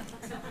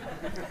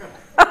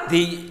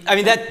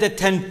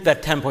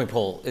 That 10-point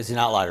poll is an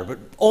outlier, but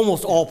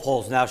almost all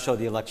polls now show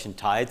the election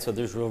tied, so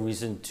there's real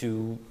reason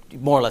to,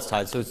 more or less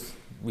tied, so it's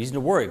reason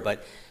to worry.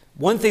 But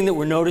one thing that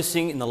we're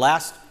noticing in the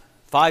last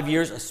 5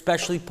 years,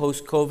 especially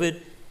post-COVID,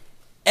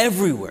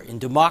 everywhere, in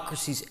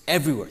democracies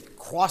everywhere,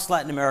 across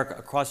Latin America,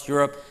 across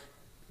Europe,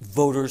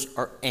 voters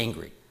are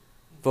angry.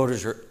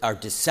 Voters are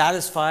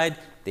dissatisfied,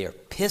 they are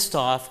pissed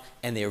off,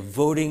 and they are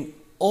voting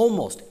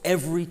almost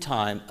every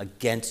time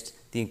against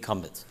the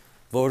incumbents.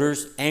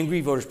 Angry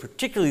voters,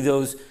 particularly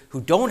those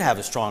who don't have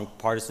a strong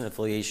partisan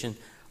affiliation,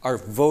 are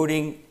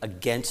voting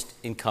against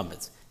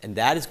incumbents. And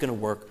that is going to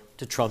work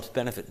to Trump's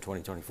benefit in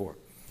 2024. All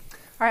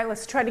right,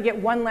 let's try to get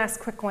one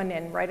last quick one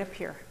in right up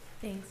here.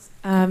 Thanks.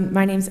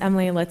 My name's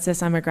Emily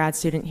Litzis. I'm a grad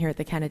student here at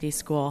the Kennedy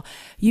School.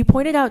 You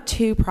pointed out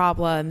two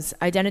problems: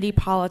 identity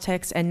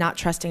politics and not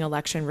trusting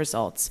election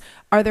results.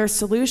 Are there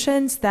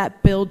solutions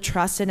that build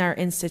trust in our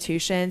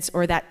institutions,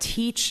 or that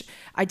teach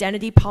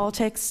identity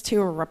politics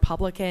to a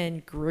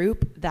Republican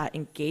group that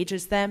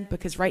engages them?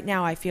 Because right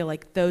now I feel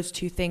like those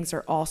two things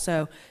are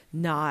also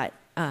not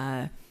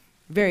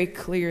very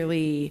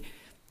clearly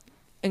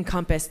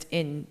encompassed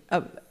in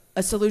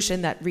a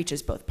solution that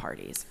reaches both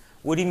parties.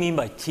 What do you mean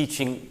by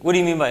teaching? What do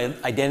you mean by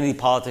identity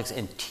politics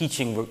and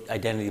teaching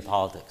identity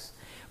politics?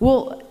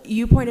 Well,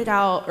 you pointed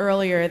out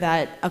earlier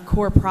that a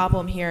core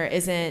problem here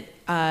isn't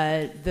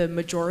the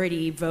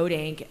majority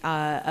voting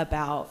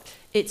about.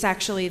 It's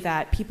actually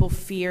that people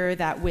fear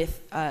that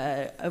with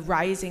a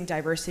rising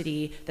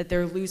diversity that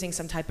they're losing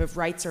some type of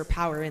rights or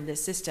power in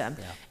this system.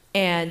 Yeah.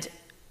 And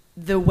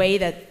the way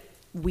that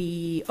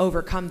we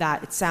overcome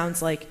that? It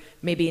sounds like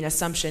maybe an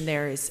assumption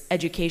there is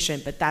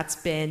education, but that's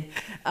been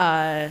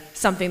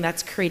something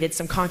that's created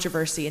some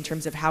controversy in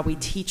terms of how we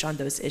teach on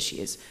those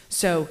issues.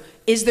 So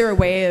is there a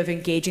way of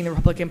engaging the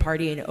Republican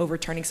Party and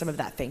overturning some of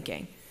that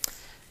thinking?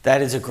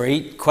 That is a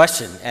great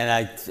question, and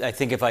I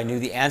think if I knew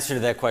the answer to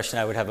that question,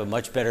 I would have a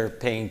much better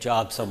paying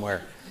job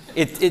somewhere.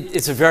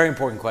 It's a very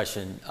important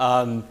question.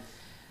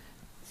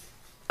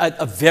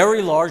 A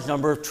very large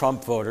number of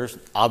Trump voters,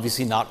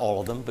 obviously not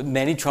all of them, but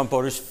many Trump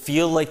voters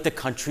feel like the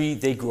country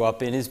they grew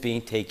up in is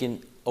being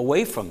taken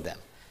away from them.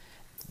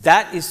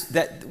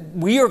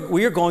 We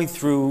are going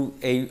through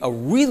a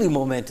really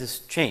momentous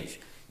change.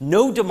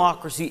 No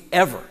democracy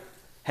ever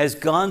has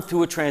gone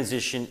through a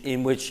transition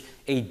in which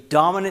a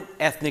dominant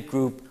ethnic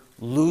group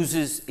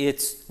loses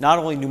its not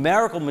only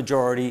numerical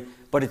majority,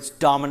 but its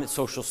dominant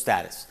social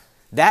status.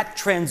 That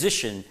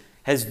transition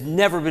has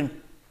never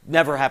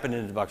happened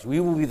in a democracy. We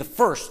will be the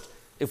first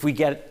if we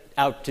get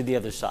out to the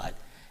other side.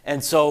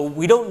 And so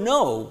we don't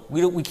know,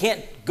 we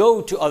can't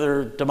go to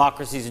other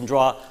democracies and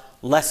draw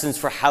lessons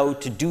for how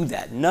to do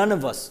that. None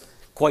of us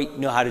quite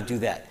know how to do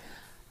that.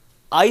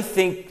 I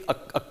think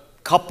a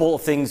couple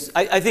of things,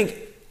 I think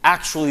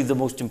actually the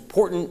most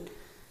important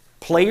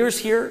players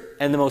here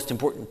and the most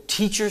important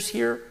teachers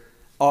here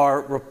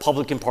are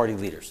Republican Party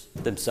leaders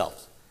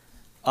themselves.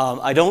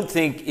 I don't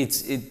think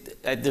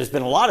there's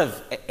been a lot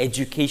of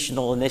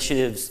educational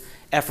initiatives,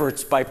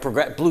 efforts by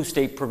blue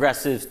state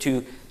progressives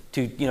to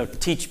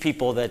teach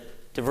people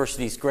that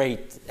diversity is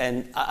great.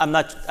 And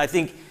I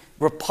think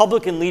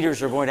Republican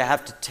leaders are going to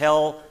have to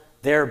tell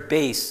their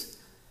base,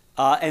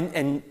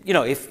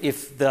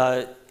 if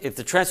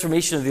the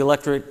transformation of the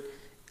electorate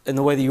in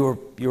the way that you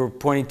were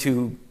pointing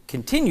to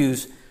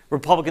continues,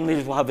 Republican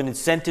leaders will have an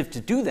incentive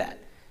to do that.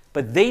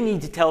 But they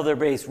need to tell their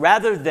base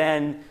rather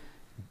than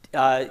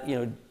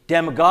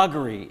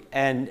demagoguery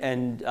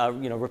and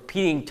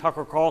repeating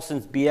Tucker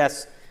Carlson's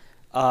BS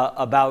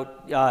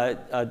about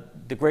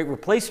the Great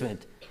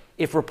Replacement.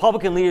 If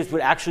Republican leaders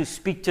would actually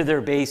speak to their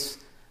base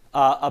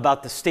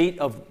about the state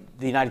of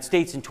the United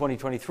States in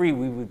 2023,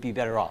 we would be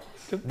better off.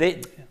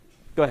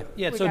 Go ahead.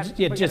 Yeah.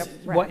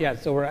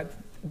 So we're at.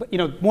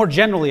 But more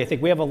generally, I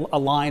think we have a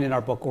line in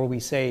our book where we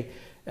say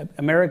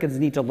Americans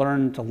need to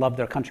learn to love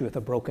their country with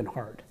a broken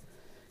heart.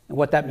 And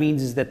what that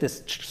means is that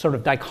this sort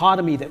of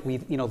dichotomy that we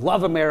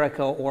love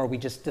America or we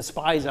just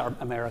despise our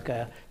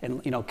America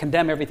and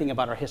condemn everything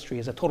about our history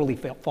is a totally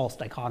false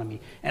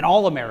dichotomy. And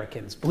all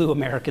Americans, blue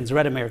Americans,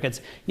 red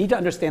Americans, need to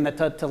understand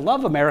that to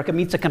love America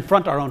means to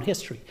confront our own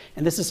history.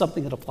 And this is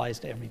something that applies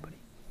to everybody.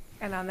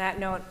 And on that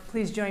note,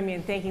 please join me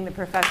in thanking the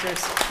professors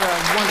for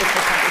a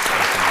wonderful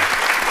conversation.